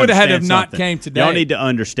 y'all need. You to would have had understand to not something. came today. Y'all need to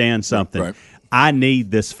understand something. Right. I need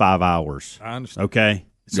this 5 hours. I understand. Okay,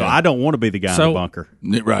 so I don't want to be the guy in the bunker.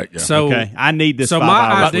 Right. Yeah. So okay, I need this. So 5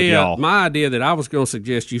 hours with y'all. my idea that I was going to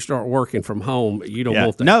suggest you start working from home. You don't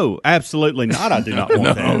want that. No, absolutely not. I do not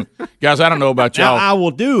want that. Guys, I don't know about y'all. Now, I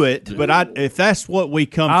will do it, but if that's what we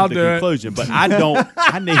come to the conclusion, but I don't.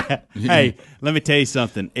 I need. Hey, let me tell you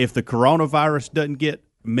something. If the coronavirus doesn't get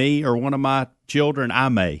me or one of my children, I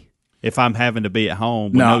may. If I'm having to be at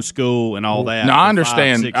home with no school and all that. No, I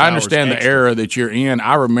understand. 5-6 I understand hours the era that you're in.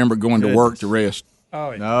 I remember going to work to rest.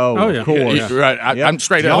 Oh, of course. Yeah, right. I'm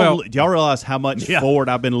straight up. Do y'all realize how much forward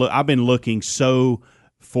I've been looking so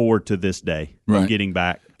forward to this day of getting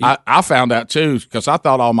back? I found out too because I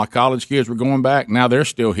thought all my college kids were going back. Now they're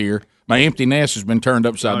still here. My empty nest has been turned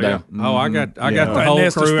upside down. Oh, I got the whole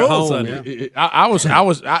crew at home.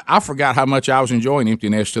 I forgot how much I was enjoying empty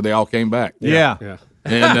nest till they all came back. Yeah.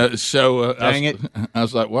 And so Dang I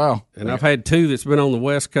was like, wow. And I've had 2 that's been on the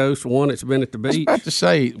West Coast, 1 that's been at the beach. I was about to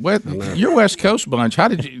say, your West Coast bunch, how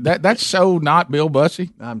did you that's so not Bill Bussey.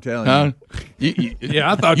 I'm telling you.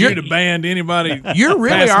 I thought you'd have banned anybody. You're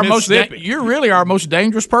really past our most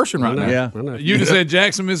dangerous person right now. Yeah. I know. You just said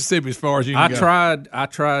Jackson, Mississippi, as far as you can go. I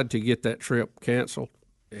tried to get that trip canceled,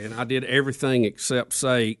 and I did everything except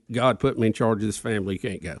say, God put me in charge of this family. You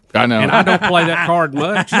can't go. I know. And I don't play that card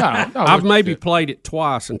much. No, I've maybe played it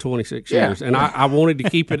twice in 26 years, and I wanted to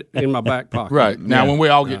keep it in my back pocket. Right. Now, when we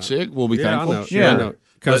all get sick, we'll be thankful. I know. I know.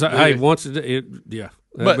 Because, once that'd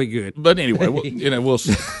be good. But anyway, we'll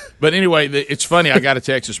see. But anyway, it's funny. I got a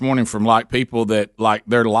text this morning from people that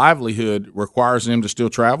their livelihood requires them to still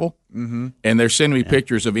travel, and they're sending me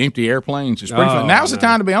pictures of empty airplanes. It's pretty fun. Now's the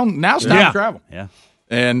time to be on. Now's the time to travel. Yeah.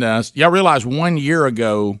 And y'all realize 1 year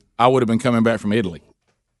ago I would have been coming back from Italy.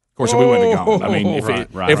 Of course, we wouldn't have gone. I mean,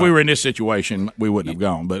 if we were in this situation, we wouldn't have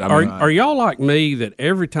gone. But I mean, are y'all like me that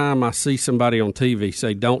every time I see somebody on TV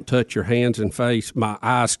say "Don't touch your hands and face," my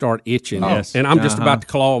eyes start itching, and I'm just about to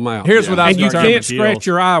claw them out. Here's what I've you determined. can't scratch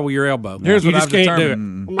your eye with your elbow. Here's you what just I've can't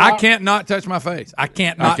determined. do it. I can't not touch my face. I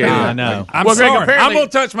can't not. Okay, I know. I'm Well, Greg, sorry. apparently- I'm going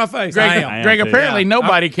to touch my face. I am. Greg, apparently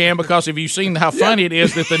nobody can because have you seen how funny it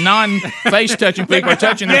is that the non-face touching people are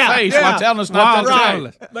touching their face while telling us not to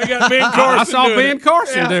touch it? They got Ben Carson. I saw doing Ben it.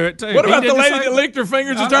 Carson do it too. What about He the did lady same that licked her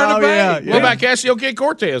fingers and turned Oh, the yeah, pain? yeah. What about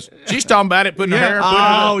Casio-Kid-Cortez? She's talking about it, putting her hair.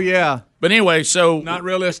 Oh, yeah. But anyway, so Not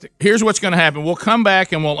realistic. here's what's going to happen. We'll come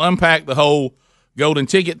back and we'll unpack the whole golden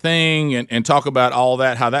ticket thing and talk about all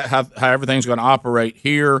that, how everything's going to operate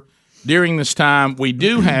here during this time. We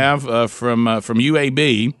do have from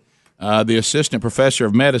UAB the assistant professor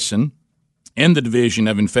of medicine in the Division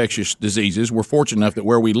of Infectious Diseases. We're fortunate enough that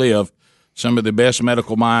where we live, some of the best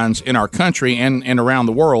medical minds in our country and around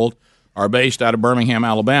the world are based out of Birmingham,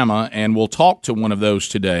 Alabama, and we'll talk to one of those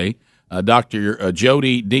today, Dr.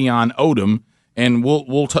 Jody Dion Odom, and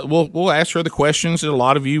we'll ask her the questions that a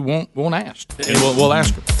lot of you won't ask, and we'll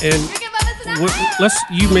ask her. And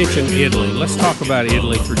you mentioned Italy. Let's talk about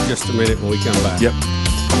Italy for just a minute when we come back. Yep.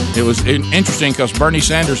 It was interesting because Bernie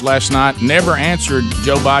Sanders last night never answered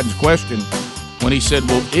Joe Biden's question when he said,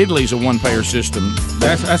 well, Italy's a one-payer system.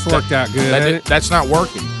 That's worked out good. That's not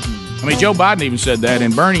working. I mean, Joe Biden even said that,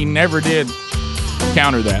 and Bernie never did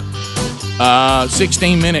counter that.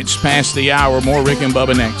 16 minutes past the hour. More Rick and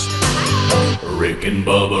Bubba next. Rick and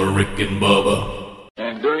Bubba, Rick and Bubba.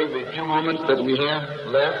 And during the few moments that we have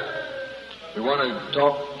left, we want to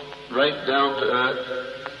talk right down to earth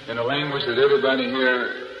in a language that everybody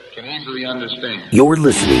here can easily understand. You're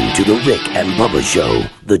listening to The Rick and Bubba Show,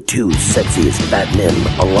 the 2 sexiest fat men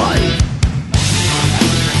alive.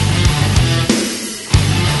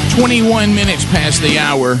 21 minutes past the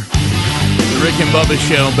hour. The Rick and Bubba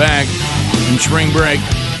Show back from spring break.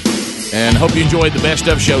 And hope you enjoyed the best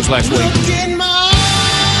of shows last week.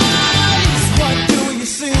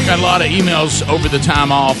 Got a lot of emails over the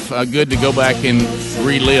time off. Good to go back and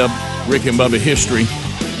relive Rick and Bubba history.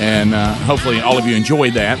 And hopefully all of you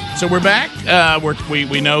enjoyed that. So we're back.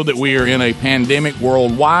 We know that we are in a pandemic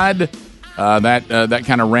worldwide. That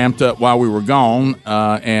kind of ramped up while we were gone.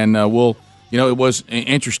 It was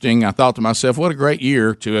interesting. I thought to myself, what a great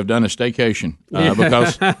year to have done a staycation.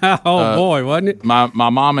 Because boy, wasn't it? My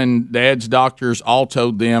mom and dad's doctors all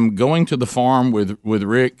told them going to the farm with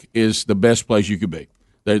Rick is the best place you could be.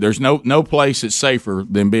 There's no place that's safer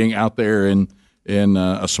than being out there in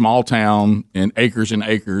a small town in acres and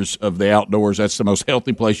acres of the outdoors. That's the most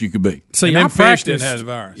healthy place you could be. See, and I fish that has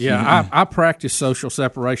virus. Yeah, I practiced social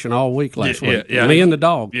separation all week last week. Yeah. Me and the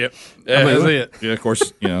dog. Yep. That's it. Yeah, of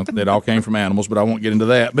course, that all came from animals, but I won't get into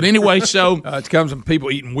that. But anyway, so it comes from people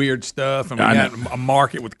eating weird stuff, and we got a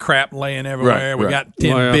market with crap laying everywhere. Right. We got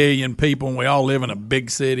 10 billion people, and we all live in a big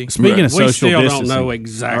city. Speaking of social distancing, we still distancing, don't know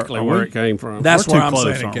exactly where it came from. That's We're where too I'm close,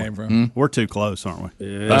 saying it aren't we? came from. We're too close, aren't we?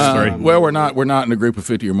 Yeah. Us three. well, we're not in a group of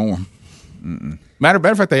 50 or more. Matter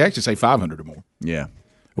of fact, they actually say 500 or more. Yeah.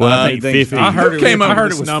 Well, I think 50. I heard Who came up it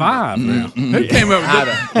with was this number? 5 now. Who came up with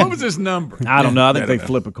that? What was this number? I don't know. I think they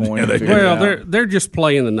flip a coin. and figure it Well, out. they're just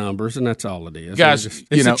playing the numbers, and that's all it is. Guys,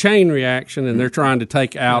 It's a chain reaction, and they're trying to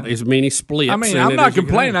take out as many splits. I mean, in I'm it not as you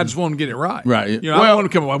complaining. can. I just want to get it right. Right. I don't want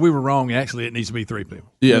to come. Well, we were wrong. Actually, it needs to be 3 people.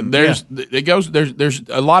 Yeah, there's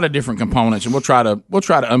a lot of different components, and we'll try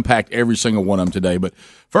to unpack every single one of them today. But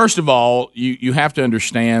first of all, you have to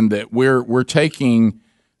understand that we're taking.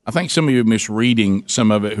 I think some of you are misreading some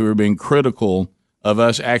of it who are being critical of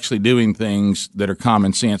us actually doing things that are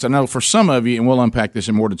common sense. I know for some of you, and we'll unpack this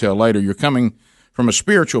in more detail later, you're coming from a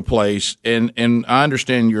spiritual place, and I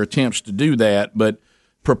understand your attempts to do that, but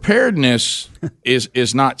preparedness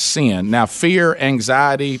is not sin. Now, fear,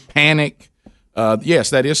 anxiety, panic, yes,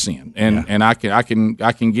 that is sin, and I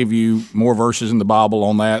can give you more verses in the Bible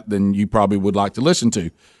on that than you probably would like to listen to.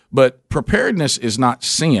 But preparedness is not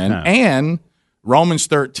sin, and Romans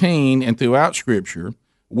 13 and throughout Scripture,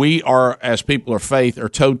 we are, as people of faith, are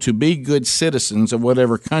told to be good citizens of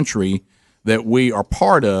whatever country that we are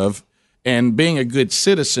part of. And being a good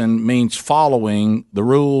citizen means following the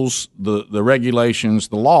rules, the regulations,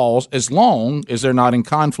 the laws, as long as they're not in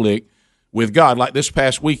conflict with God. Like this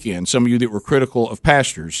past weekend, some of you that were critical of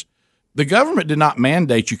pastors, the government did not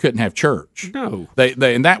mandate you couldn't have church. No. They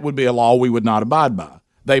and that would be a law we would not abide by.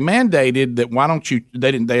 They mandated that why don't you?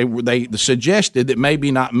 They suggested that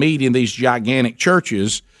maybe not meet in these gigantic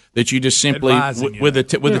churches. That you just simply with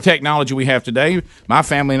the technology we have today. My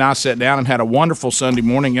family and I sat down and had a wonderful Sunday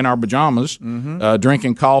morning in our pajamas,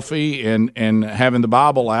 drinking coffee and having the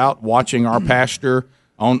Bible out, watching our pastor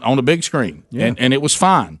on the big screen, and it was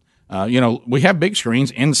fine. We have big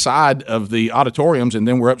screens inside of the auditoriums, and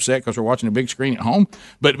then we're upset because we're watching a big screen at home.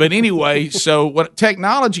 But anyway, so what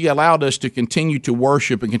technology allowed us to continue to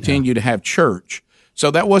worship and continue to have church. So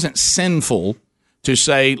that wasn't sinful to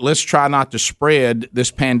say, let's try not to spread this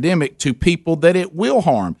pandemic to people that it will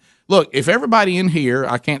harm. Look, if everybody in here,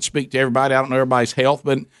 I can't speak to everybody, I don't know everybody's health,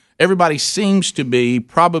 but everybody seems to be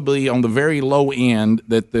probably on the very low end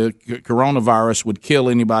that the coronavirus would kill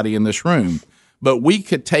anybody in this room. But we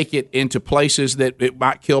could take it into places that it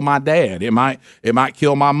might kill my dad. It might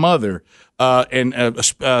kill my mother.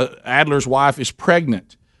 Adler's wife is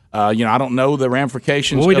pregnant. I don't know the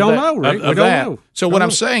ramifications. Well, we of don't that, know, Rick. of We don't that. know. So what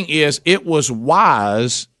I'm saying is, it was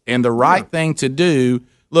wise and the right thing to do.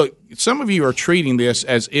 Look, some of you are treating this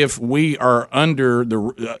as if we are under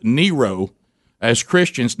the Nero as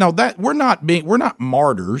Christians. No, that we're not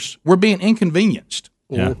martyrs. We're being inconvenienced.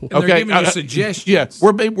 Yeah. And they're giving you suggestions. Yeah,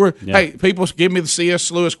 Hey, people, give me the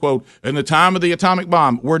C.S. Lewis quote. In the time of the atomic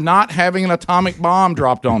bomb, we're not having an atomic bomb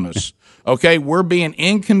dropped on us. Okay, we're being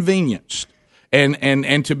inconvenienced,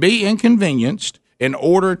 and to be inconvenienced in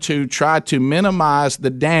order to try to minimize the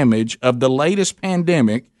damage of the latest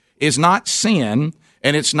pandemic is not sin,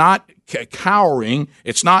 and it's not cowering.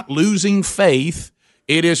 It's not losing faith.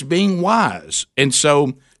 It is being wise, and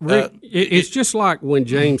so Rick, it's just like when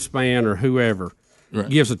James Spann or whoever. Right.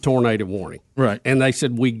 Gives a tornado warning. Right. And they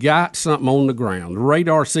said, we got something on the ground. The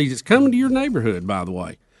radar sees it's coming to your neighborhood, by the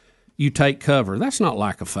way. You take cover. That's not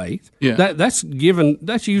lack of faith. Yeah. That's using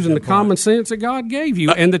the common sense that God gave you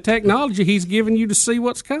and the technology He's given you to see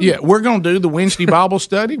what's coming. Yeah, we're going to do the Wednesday Bible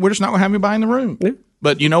study. We're just not going to have anybody in the room. Yeah.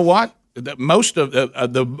 But you know what? Most of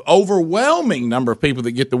the overwhelming number of people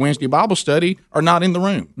that get the Wednesday Bible study are not in the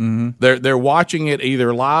room. Mm-hmm. They're watching it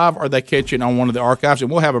either live or they catch it on one of the archives,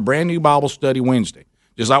 and we'll have a brand new Bible study Wednesday,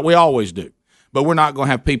 just like we always do. But we're not going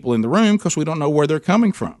to have people in the room because we don't know where they're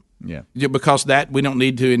coming from. Yeah, because we don't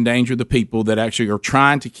need to endanger the people that actually are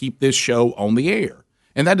trying to keep this show on the air.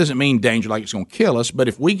 And that doesn't mean danger like it's going to kill us, but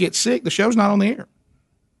if we get sick, the show's not on the air.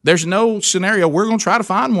 There's no scenario. We're going to try to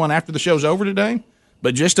find one after the show's over today.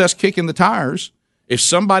 But just us kicking the tires, if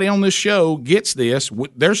somebody on this show gets this,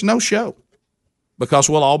 there's no show because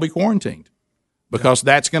we'll all be quarantined because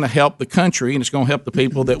that's going to help the country and it's going to help the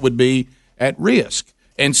people that would be at risk.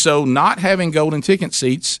 And so not having golden ticket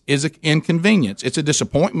seats is an inconvenience. It's a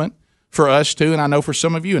disappointment for us, too, and I know for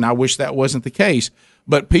some of you, and I wish that wasn't the case.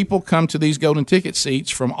 But people come to these golden ticket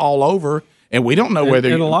seats from all over, and we don't know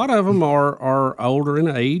whether. And a lot of them are older in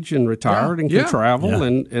age and retired and can travel,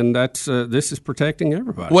 and that's this is protecting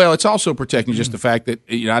everybody. Well, it's also protecting just the fact that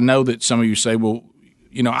I know that some of you say, well,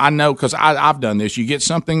 I know because I've done this. You get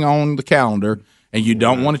something on the calendar, and you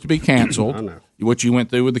don't want it to be canceled. I know. What you went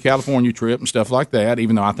through with the California trip and stuff like that,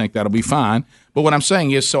 even though I think that'll be fine. But what I'm saying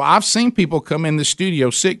is, so I've seen people come in the studio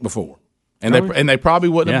sick before, and they probably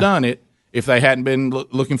wouldn't have done it if they hadn't been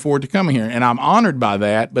looking forward to coming here. And I'm honored by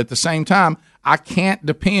that, but at the same time, I can't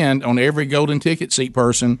depend on every golden ticket seat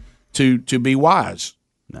person to be wise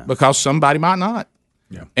because somebody might not.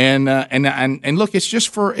 Yeah. And look, it's just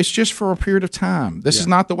for a period of time. This is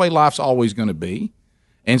not the way life's always going to be.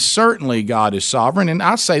 And certainly God is sovereign. And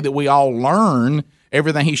I say that we all learn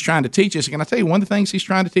everything he's trying to teach us. And I tell you, one of the things he's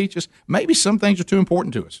trying to teach us, maybe some things are too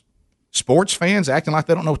important to us. Sports fans acting like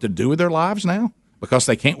they don't know what to do with their lives now because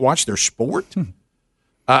they can't watch their sport.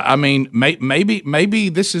 I mean, maybe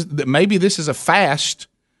this is a fast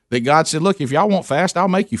that God said, look, if y'all want fast, I'll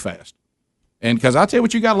make you fast. And because I tell you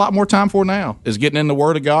what you got a lot more time for now is getting in the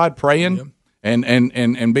Word of God, praying,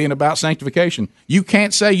 and being about sanctification. You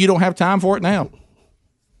can't say you don't have time for it now.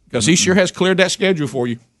 Because he sure has cleared that schedule for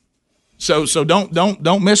you, so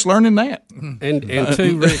don't miss learning that. And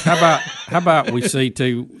too, Rick, how about we see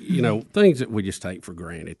too, things that we just take for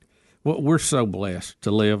granted. Well, we're so blessed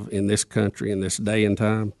to live in this country in this day and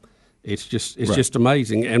time. It's just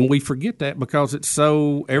amazing, and we forget that because it's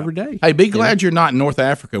so every day. Hey, be glad you're not in North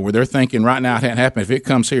Africa where they're thinking right now it hadn't happened. If it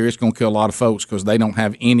comes here, it's going to kill a lot of folks because they don't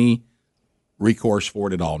have any recourse for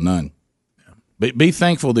it at all, none. Be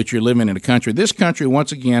thankful that you're living in a country. This country,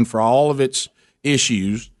 once again, for all of its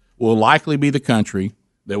issues, will likely be the country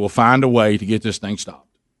that will find a way to get this thing stopped.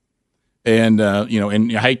 And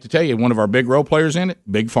and I hate to tell you, one of our big role players in it,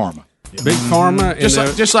 Big Pharma. Big Pharma,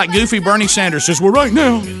 just like Goofy Bernie Sanders says, "Well, right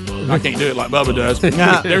now, I can't do it like Bubba does."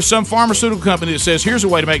 There's some pharmaceutical company that says, "Here's a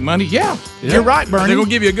way to make money." Yeah. You're right, Bernie. They're gonna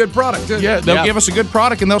give you a good product too. Yeah, they'll give us a good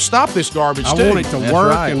product, and they'll stop this garbage too. I want it to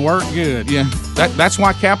work and work good. Yeah, that's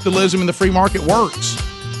why capitalism and the free market works.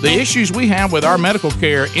 The issues we have with our medical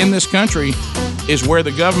care in this country is where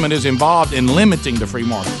the government is involved in limiting the free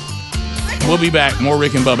market. We'll be back. More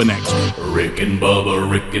Rick and Bubba next. Rick and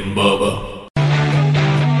Bubba, Rick and Bubba.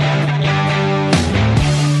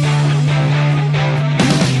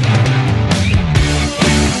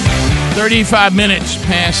 35 minutes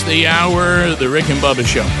past the hour, the Rick and Bubba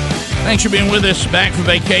Show. Thanks for being with us. Back from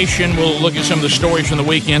vacation. We'll look at some of the stories from the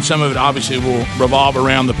weekend. Some of it obviously will revolve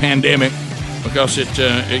around the pandemic because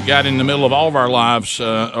it got in the middle of all of our lives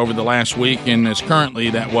over the last week, and it's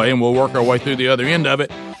currently that way, and we'll work our way through the other end of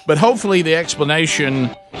it. But hopefully the explanation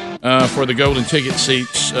for the golden ticket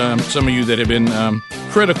seats, some of you that have been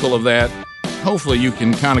critical of that, hopefully you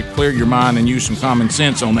can kind of clear your mind and use some common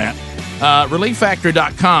sense on that.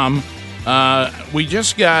 ReliefFactor.com. We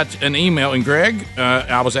just got an email, and Greg,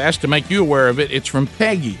 I was asked to make you aware of it. It's from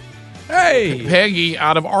Peggy. Hey! Peggy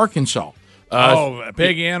out of Arkansas.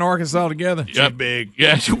 Peggy and Arkansas together. She's big.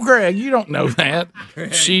 Yeah, Greg, you don't know that.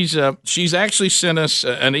 She's actually sent us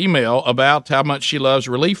an email about how much she loves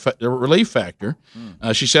Relief Factor.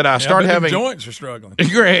 She said, I started having joints are struggling.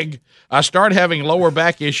 Greg, I started having lower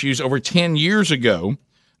back issues over 10 years ago.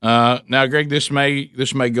 Now, Greg, this may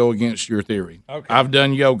go against your theory. Okay. I've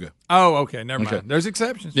done yoga. Oh, okay. Never mind. There's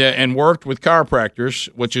exceptions. Yeah, and worked with chiropractors,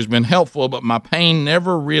 which has been helpful, but my pain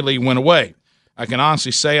never really went away. I can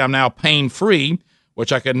honestly say I'm now pain-free,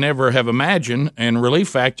 which I could never have imagined, and Relief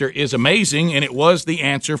Factor is amazing, and it was the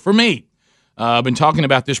answer for me. I've been talking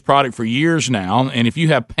about this product for years now, and if you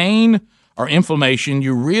have pain or inflammation,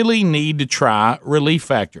 you really need to try Relief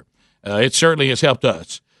Factor. It certainly has helped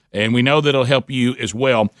us. And we know that it'll help you as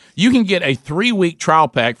well. You can get a 3-week trial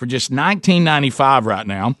pack for just $19.95 right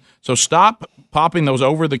now. So stop popping those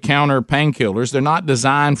over-the-counter painkillers. They're not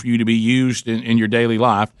designed for you to be used in your daily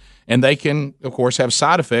life. And they can, of course, have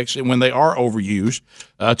side effects when they are overused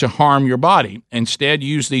to harm your body. Instead,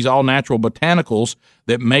 use these all-natural botanicals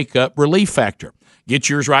that make up Relief Factor. Get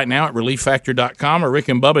yours right now at ReliefFactor.com or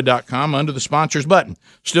RickandBubba.com under the sponsors button.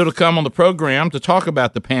 Still to come on the program to talk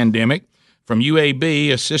about the pandemic. From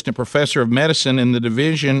UAB, Assistant Professor of Medicine in the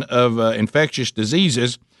Division of Infectious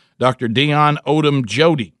Diseases, Dr. Dion Odom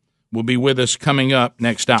Jody will be with us coming up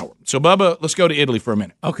next hour. So, Bubba, let's go to Italy for a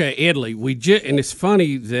minute. Okay, Italy. And it's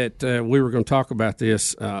funny that we were going to talk about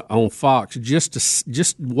this on Fox.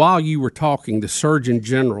 Just while you were talking, the Surgeon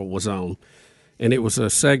General was on, and it was a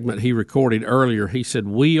segment he recorded earlier. He said,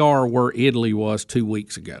 "We are where Italy was 2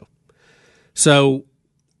 weeks ago." So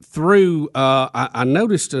I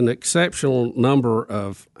noticed an exceptional number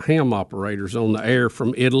of ham operators on the air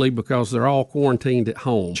from Italy because they're all quarantined at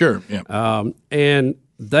home. Sure, yeah. And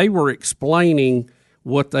they were explaining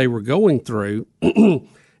what they were going through,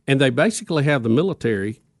 and they basically have the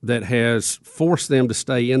military that has forced them to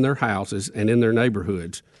stay in their houses and in their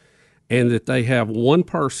neighborhoods, and that they have one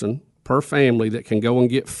person per family that can go and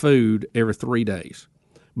get food every 3 days,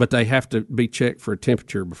 but they have to be checked for a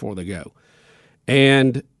temperature before they go.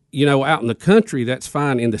 And, out in the country, that's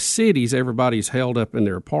fine. In the cities, everybody's held up in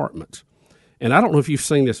their apartments. And I don't know if you've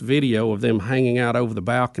seen this video of them hanging out over the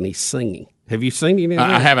balcony singing. Have you seen any of that?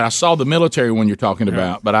 I haven't. I saw the military one you're talking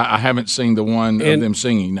about, but I haven't seen the one of them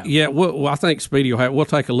singing. No. Yeah, well, I think Speedy will have. We'll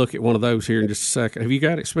take a look at one of those here in just a second. Have you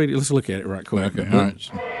got it, Speedy? Let's look at it right quick. Okay, all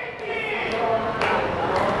right.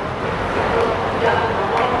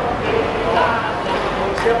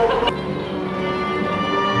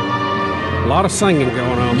 A lot of singing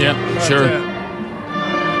going on. Yeah, sure.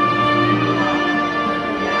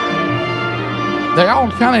 They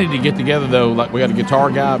all kind of need to get together, though. Like, we got a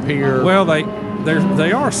guitar guy up here. Well,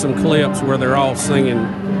 there are some clips where they're all singing,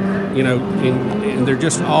 and they're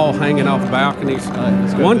just all hanging off balconies.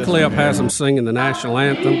 One clip has them singing the national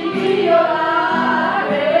anthem.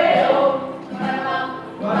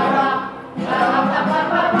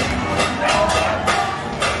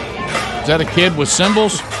 Is that a kid with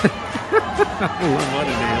cymbals? I don't know what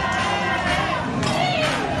it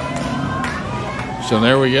is. So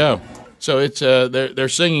there we go. So it's they're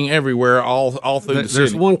singing everywhere, all through the city.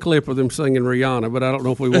 There's one clip of them singing Rihanna, but I don't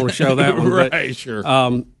know if we want to show that one. Right, but, sure.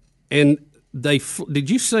 And did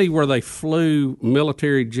you see where they flew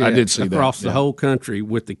military jets across the whole country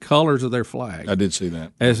with the colors of their flag? I did see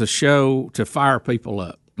that as a show to fire people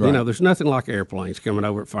up. Right. There's nothing like airplanes coming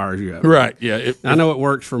over. It fires you up. Right. Yeah. I know it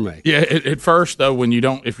works for me. Yeah. At first, though,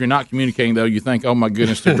 if you're not communicating, though, you think, "Oh my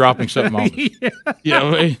goodness, they're dropping something on us."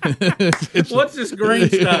 Yeah. What's this green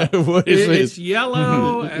stuff? What is this? It's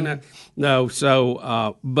yellow and no.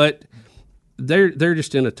 So, but they're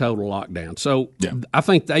just in a total lockdown. So I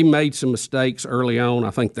think they made some mistakes early on. I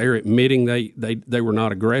think they're admitting they were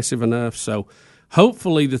not aggressive enough. So.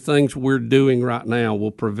 Hopefully, the things we're doing right now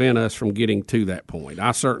will prevent us from getting to that point.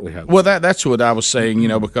 I certainly hope. Well, that's what I was saying.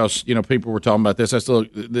 Because people were talking about this. That's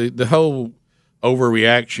the whole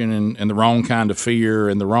overreaction and the wrong kind of fear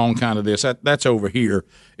and the wrong kind of this. That's over here.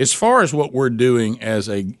 As far as what we're doing as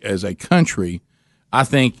a country, I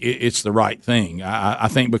think it's the right thing. I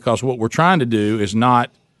think because what we're trying to do is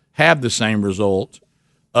not have the same result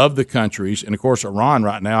of the countries, and of course Iran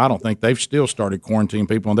right now, I don't think they've still started quarantining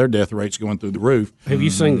people, and their death rate's going through the roof. Have you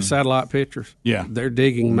seen the satellite pictures? Yeah. They're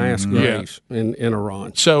digging mass graves in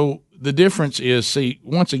Iran. So the difference is,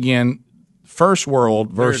 once again, first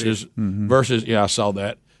world versus, I saw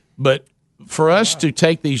that. But for us to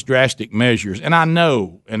take these drastic measures, and I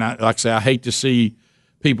know, like I say, I hate to see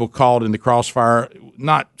people caught in the crossfire,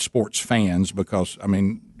 not sports fans, because,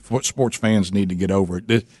 what sports fans need to get over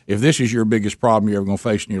it. If this is your biggest problem you're ever going to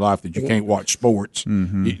face in your life, that you can't watch sports,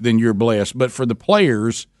 then you're blessed. But for the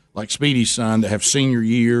players, like Speedy's son, that have senior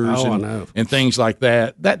years and things like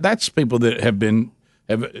that's people that have been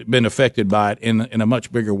affected by it in a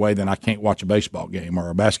much bigger way than I can't watch a baseball game or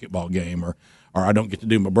a basketball game or I don't get to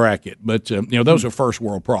do my bracket. But those are first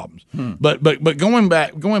world problems. But going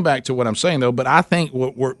back to what I'm saying though, but I think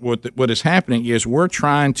what is happening is we're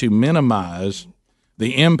trying to minimize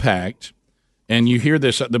the impact, and you hear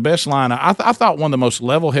this, the best line, I thought one of the most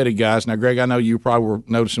level-headed guys, now, Greg, I know you probably were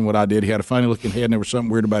noticing what I did. He had a funny-looking head, and there was something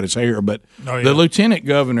weird about his hair, but the lieutenant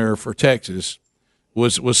governor for Texas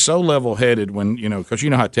was so level-headed when, because you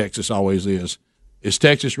know how Texas always is. Is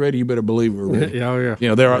Texas ready? You better believe we're ready. Oh,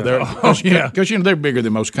 yeah. Because they're bigger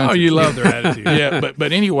than most countries. Oh, you love their attitude. Yeah,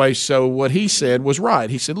 but anyway, so what he said was right.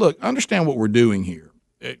 He said, look, understand what we're doing here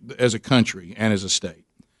as a country and as a state.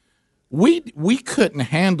 We couldn't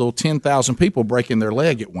handle 10,000 people breaking their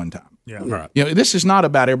leg at one time. Yeah, right. This is not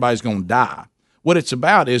about everybody's going to die. What it's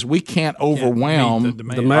about is we can't overwhelm the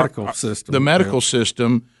medical system. The medical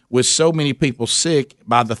system with so many people sick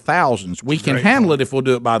by the thousands. We can handle it if we'll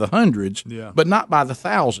do it by the hundreds, but not by the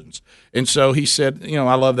thousands. And so he said,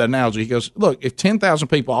 I love that analogy. He goes, look, if 10,000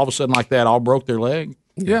 people all of a sudden like that all broke their leg,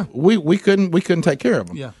 Yeah. We couldn't take care of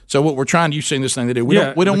them. Yeah. So what we're trying, you've seen this thing to do. We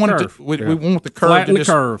don't want it to, we want the curve Flatten to the just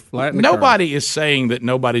curve. Flatten the nobody is saying that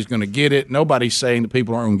nobody's going to get it. Nobody's saying that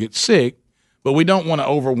people aren't going to get sick, but we don't want to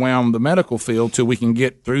overwhelm the medical field till we can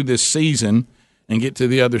get through this season and get to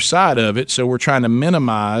the other side of it. So we're trying to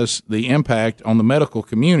minimize the impact on the medical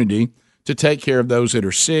community to take care of those that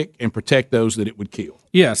are sick and protect those that it would kill.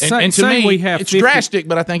 Yes, and to me, it's drastic,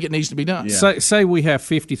 but I think it needs to be done. Say we have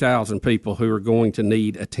 50,000 people who are going to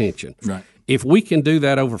need attention. Right. If we can do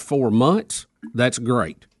that over 4 months, that's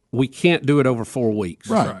great. We can't do it over 4 weeks.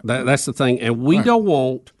 Right. That's the thing, and we don't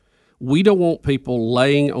want people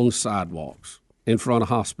laying on sidewalks in front of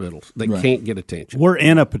hospitals that can't get attention. We're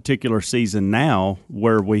in a particular season now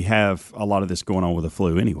where we have a lot of this going on with the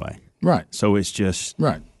flu anyway. Right. So it's just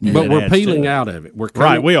right. But we're peeling out of it. We're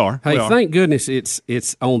coming, we are. Hey, thank goodness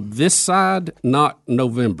it's on this side, not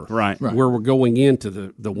November. Right. Where we're going into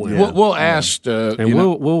the winter. We'll ask, and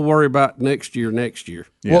we'll worry about next year.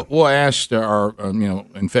 Yeah. We'll ask our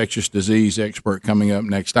infectious disease expert coming up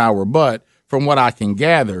next hour. But from what I can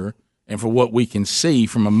gather and from what we can see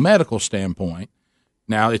from a medical standpoint,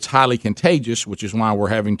 now it's highly contagious, which is why we're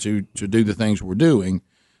having to do the things we're doing.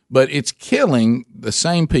 But it's killing the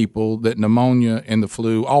same people that pneumonia and the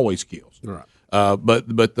flu always kills. Right. But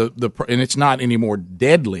and it's not any more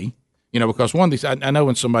deadly, because one of these I know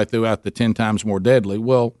when somebody threw out the 10 times more deadly.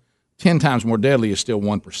 Well, 10 times more deadly is still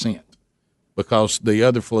 1%, because the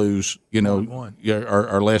other flus,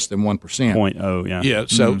 are less than 1%. 0.0, yeah.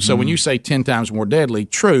 Yeah. So when you say 10 times more deadly,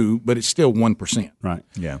 true, but it's still 1%. Right.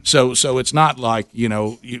 Yeah. So it's not like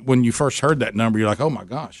when you first heard that number, you're like, oh my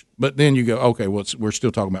gosh. But then you go, okay, well, we're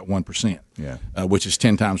still talking about 1%. Yeah. Which is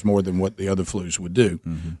 10 times more than what the other flus would do.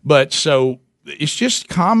 But so it's just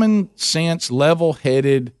common sense,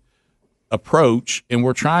 level-headed approach, and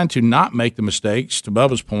we're trying to not make the mistakes, to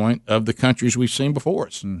Bubba's point, of the countries we've seen before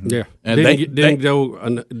us. Yeah, and didn't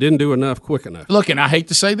do enough quick enough. Look, and I hate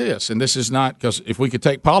to say this, and this is not because if we could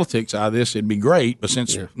take politics out of this, it'd be great. But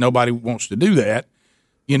since nobody wants to do that,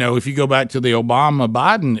 if you go back to the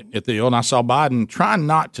Obama-Biden deal, and I saw Biden trying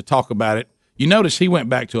not to talk about it, you notice he went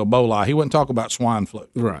back to Ebola. He wouldn't talk about swine flu.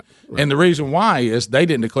 Right. And the reason why is they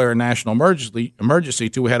didn't declare a national emergency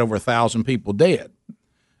till we had over 1,000 people dead.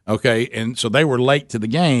 Okay, and so they were late to the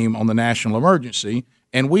game on the national emergency,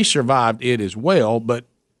 and we survived it as well. But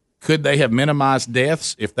could they have minimized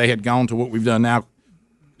deaths if they had gone to what we've done now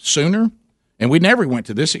sooner? And we never went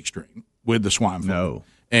to this extreme with the swine flu. No.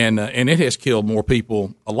 And it has killed more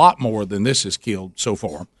people, a lot more than this has killed so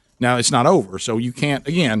far. Now, it's not over, so you can't,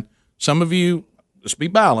 again, some of you, let's be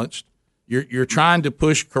balanced, you're trying to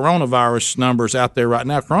push coronavirus numbers out there right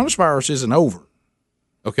now. Coronavirus isn't over.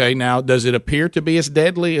 Okay, now, does it appear to be as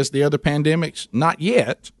deadly as the other pandemics? Not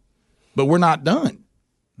yet, but we're not done.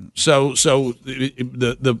 So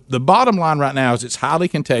the bottom line right now is it's highly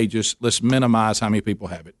contagious. Let's minimize how many people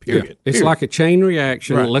have it, period. Yeah. It's like a chain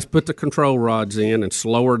reaction. Right. Let's put the control rods in and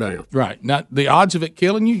slow her down. Right. Now, the odds of it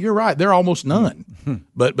killing you, you're right, they're almost none.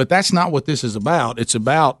 But that's not what this is about. It's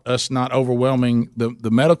about us not overwhelming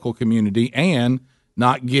the medical community and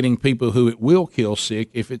not getting people who it will kill sick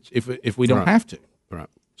if we don't have to. Right.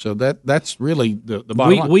 So that's really the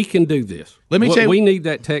bottom line. We can do this. Let me tell you, we need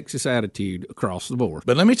that Texas attitude across the board.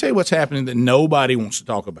 But let me tell you what's happening that nobody wants to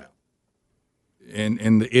talk about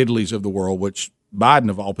in the Italys of the world, which Biden,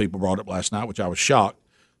 of all people, brought up last night, which I was shocked.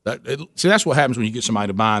 That's what happens when you get somebody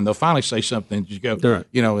to buy, and they'll finally say something. You go, right.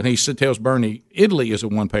 And he tells Bernie, Italy is a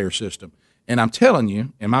one-payer system. And I'm telling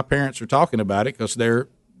you, and my parents are talking about it because they're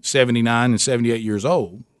 79 and 78 years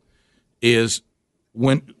old, is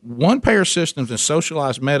when one-payer systems and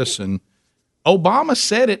socialized medicine, Obama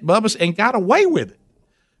said it, Bubba, and got away with it.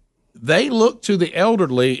 They look to the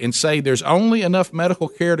elderly and say there's only enough medical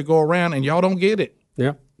care to go around, and y'all don't get it.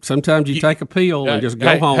 Yeah. Sometimes you take a pill and just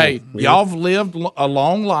go home. Hey, y'all have lived a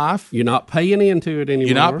long life. You're not paying into it anymore.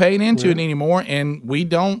 You're not paying into it anymore, and we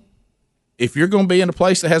don't. If you're going to be in a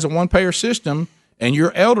place that has a one-payer system and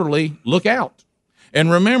you're elderly, look out. And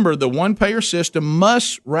remember, the one-payer system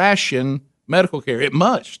must ration medical care. It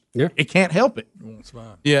must. Yeah. It can't help it. That's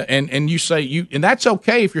fine. Yeah, and you say and that's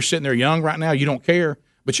okay if you're sitting there young right now, you don't care,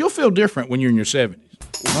 but you'll feel different when you're in your 70s.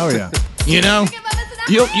 Oh yeah.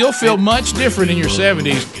 You'll feel much different in your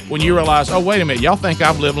 70s when you realize, oh, wait a minute, y'all think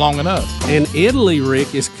I've lived long enough. And Italy,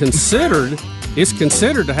 Rick, is considered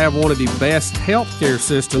to have one of the best healthcare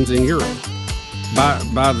systems in Europe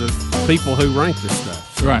by the people who rank this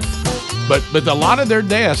stuff. Right. But a lot of their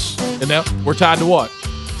deaths were tied to what?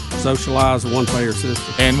 Socialized one-payer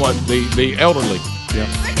system. And what? The elderly. Yeah.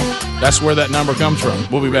 That's where that number comes from.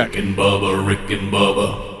 We'll be back. Rick and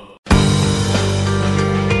Bubba.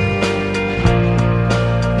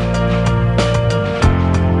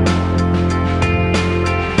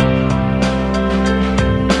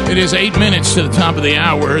 is 8 minutes to the top of the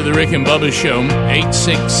hour. The Rick and Bubba Show.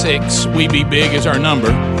 866-WE-BE-BIG is our number.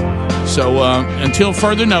 So until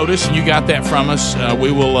further notice, and you got that from us,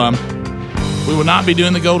 we will not be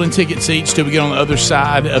doing the golden ticket seats till we get on the other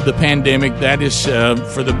side of the pandemic. That is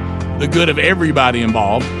for the good of everybody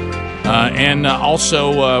involved. And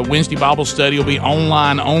also Wednesday Bible study will be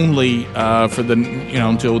online only for the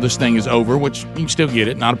until this thing is over, which you can still get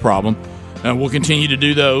it, not a problem. We'll continue to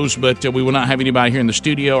do those, but we will not have anybody here in the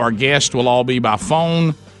studio. Our guests will all be by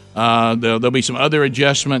phone. There'll be some other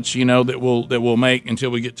adjustments, that we'll make until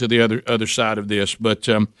we get to the other side of this. But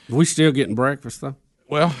we still getting breakfast though.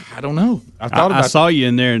 Well, I don't know. I saw you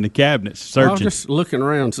in there in the cabinets searching. I was just looking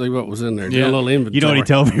around to see what was in there. Doing a little inventory. You know what he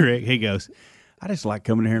told me, Rick? He goes, I just like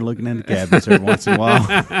coming here and looking in the cabinets every once in a while.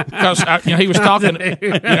 Because he was talking,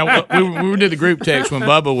 we did the group text when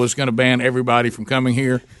Bubba was going to ban everybody from coming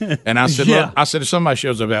here. And I said, look, if somebody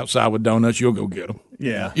shows up outside with donuts, you'll go get them.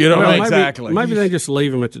 Yeah. Exactly. Maybe they just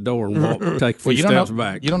leave them at the door and take a few steps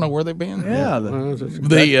back. You don't know where they've been? Yeah.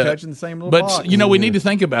 Touching the same little box. We need to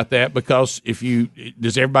think about that because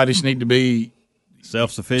does everybody just need to be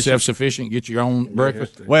self-sufficient, get your own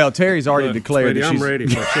breakfast? Well, Terry's already declared that I'm ready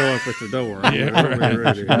to show up at the door.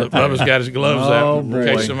 Ready. Bubba's got his gloves out in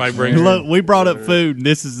case somebody brings it. Look, we brought up food, and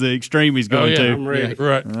this is the extreme he's going to. I'm ready. Yeah,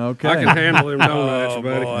 right. Okay. I can handle them donuts,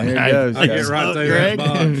 buddy. Boy. Here he goes. I get right there.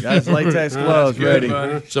 Got his latex gloves ready.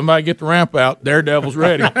 Somebody get the ramp out. Daredevil's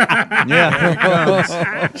ready. Yeah. Here he comes.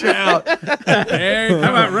 Watch out. How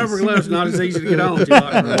about rubber gloves? Not as easy to get on.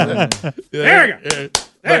 There you go.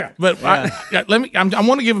 But I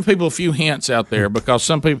want to give people a few hints out there because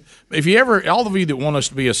some people, all of you that want us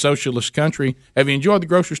to be a socialist country, have you enjoyed the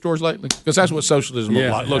grocery stores lately? Because that's what socialism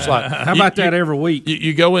looks like. How about that every week?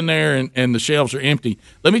 You go in there and the shelves are empty.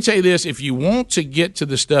 Let me tell you this: if you want to get to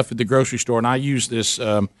the stuff at the grocery store, and I used this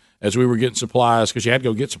as we were getting supplies because you had to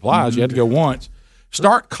go get supplies, you had to go once.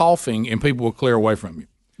 Start coughing and people will clear away from you.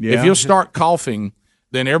 Yeah. If you'll start coughing,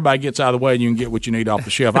 then everybody gets out of the way and you can get what you need off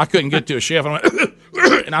the shelf. I couldn't get to a shelf. And I went,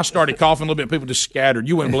 and I started coughing a little bit. People just scattered.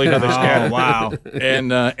 You wouldn't believe how they scattered. Oh, wow.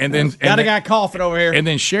 And then got a guy coughing over here. And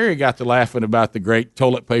then Sherry got to laughing about the great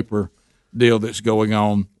toilet paper deal that's going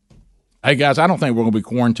on. Hey guys, I don't think we're going to be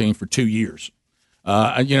quarantined for 2 years.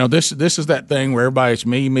 This is that thing where everybody's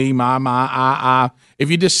me, my, I. If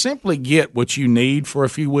you just simply get what you need for a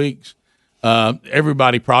few weeks,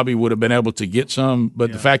 everybody probably would have been able to get some.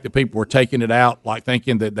 But the fact that people were taking it out, like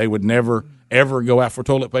thinking that they would never ever go out for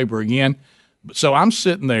toilet paper again. So I'm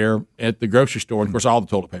sitting there at the grocery store, and of course, all the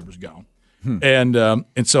toilet paper's gone. And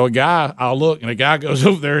so a guy goes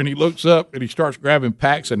over there, and he looks up, and he starts grabbing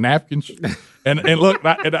packs of napkins. And look,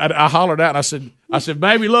 I hollered out, and I said,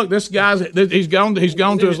 baby, look, this guy's he's gone to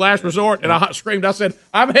his last resort. And I screamed, I said,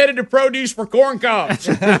 I'm headed to produce for corn cobs.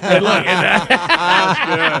 And look,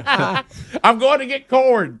 I'm going to get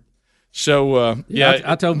corn. So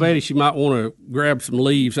I told Betty she might want to grab some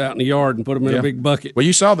leaves out in the yard and put them in a big bucket. Well,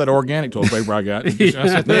 you saw that organic toilet paper I got.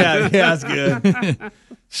 That's good.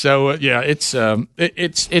 So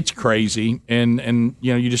it's crazy, and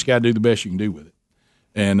you just got to do the best you can do with it.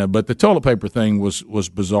 And but the toilet paper thing was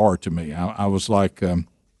bizarre to me. I was like, I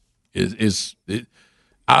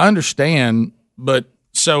understand, but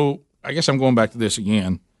so I guess I'm going back to this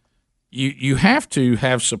again. You have to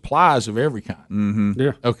have supplies of every kind. Mm-hmm.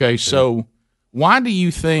 Yeah. Okay. So why do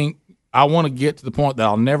you think I want to get to the point that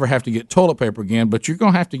I'll never have to get toilet paper again, but you're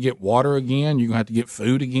going to have to get water again. You're going to have to get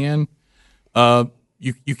food again.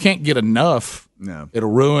 You can't get enough. No.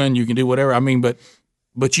 It'll ruin. You can do whatever. I mean,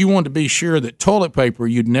 but you want to be sure that toilet paper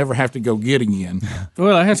you'd never have to go get again.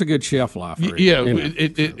 Well, it has a good shelf life.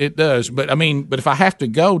 It does. But I mean, but if I have to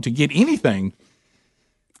go to get anything.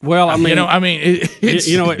 Well, I mean,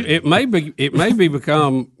 it may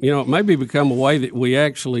become a way that we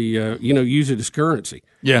actually, use it as currency.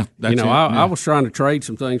 Yeah, that's I was trying to trade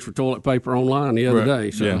some things for toilet paper online the other day.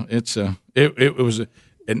 So. Yeah, it's it was,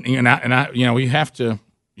 you have to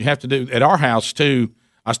do at our house too.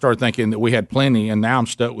 I started thinking that we had plenty, and now I'm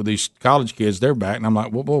stuck with these college kids. They're back, and I'm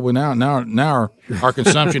like, well, boy, now our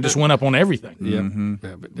consumption just went up on everything. Yeah,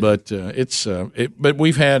 mm-hmm. But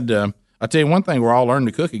we've had. I tell you one thing, we're all learning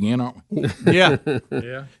to cook again, aren't we? Yeah.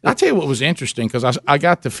 I tell you what was interesting because I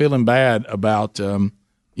got to feeling bad about the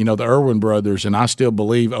Irwin brothers, and I still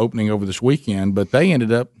believe opening over this weekend, but they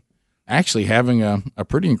ended up actually having a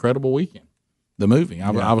pretty incredible weekend. The movie,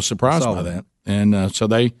 I was surprised by that, and so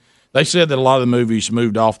they said that a lot of the movies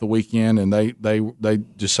moved off the weekend, and they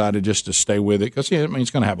decided just to stay with it because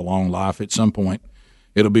it's going to have a long life at some point.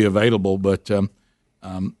 It'll be available, but.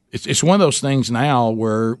 It's one of those things now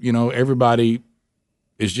where everybody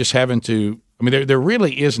is just having to I mean, there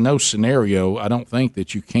really is no scenario, I don't think,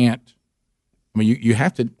 that you can't. I mean, you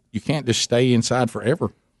can't just stay inside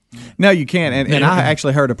forever. No, you can't. And I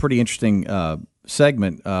actually heard a pretty interesting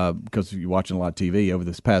segment because you're watching a lot of TV over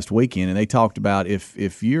this past weekend, and they talked about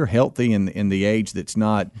if you're healthy in the age that's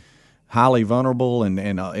not highly vulnerable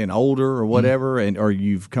and older or whatever, or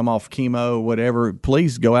you've come off chemo or whatever,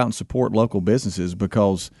 please go out and support local businesses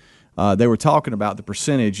because they were talking about the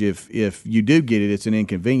percentage. If you do get it, it's an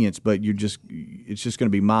inconvenience, but it's just going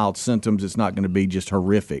to be mild symptoms. It's not going to be just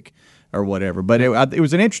horrific or whatever. But it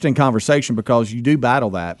was an interesting conversation because you do battle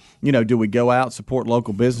that. Do we go out and support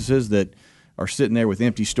local businesses that are sitting there with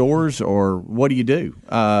empty stores, or what do you do?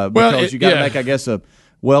 Because you got to make, I guess, a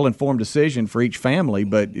well-informed decision for each family,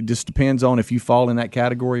 but it just depends on if you fall in that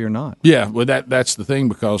category or not. Yeah, well, that's the thing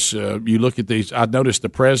because you look at these. I noticed the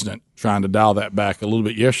president trying to dial that back a little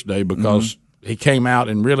bit yesterday because he came out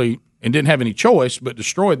and didn't have any choice but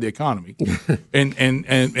destroyed the economy, and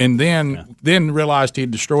then realized he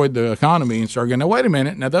had destroyed the economy and started going, now wait a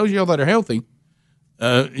minute, now those of y'all that are healthy.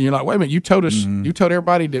 You're like, wait a minute! You told us, you told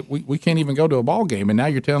everybody that we can't even go to a ball game, and now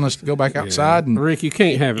you're telling us to go back outside. And Rick, you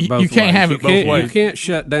can't have it both ways. You can't have it both ways. You can't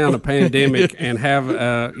shut down a pandemic and have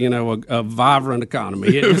a vibrant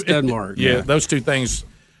economy. It just doesn't work. Yeah, those two things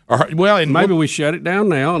are well. And maybe we shut it down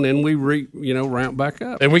now, and then we ramp back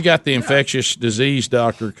up. And we got the infectious disease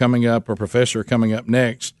doctor coming up, or professor coming up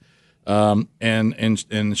next, and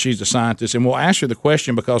she's a scientist, and we'll ask her the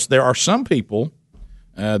question because there are some people.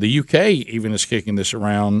 The UK even is kicking this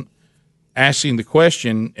around, asking the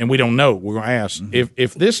question, and we don't know. We're going to ask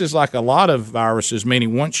if this is like a lot of viruses,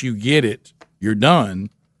 meaning once you get it, you're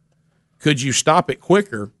done. Could you stop it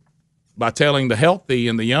quicker by telling the healthy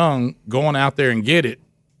and the young going out there and get it?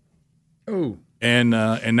 Oh, and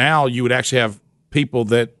now you would actually have people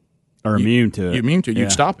that are immune to it.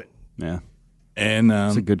 You'd stop it. Yeah. And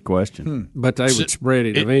that's a good question. But they would spread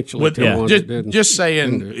it eventually. Just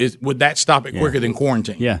saying, would that stop it quicker than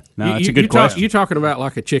quarantine? Yeah, no, that's a good question. You're talking about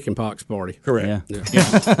like a chicken pox party. Correct.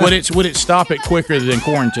 Yeah. Would it stop it quicker than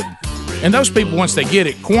quarantine? And those people, once they get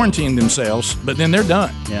it, quarantine themselves, but then they're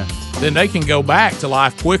done. Yeah. Then they can go back to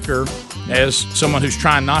life quicker as someone who's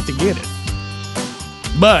trying not to get it.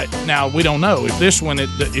 But now we don't know if this one,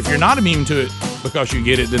 if you're not immune to it because you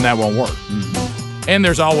get it, then that won't work. And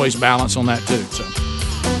there's always balance on that, too. So,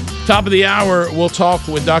 top of the hour, we'll talk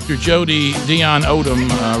with Dr. Jody Dion Odom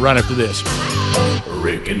right after this.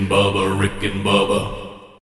 Rick and Bubba, Rick and Bubba.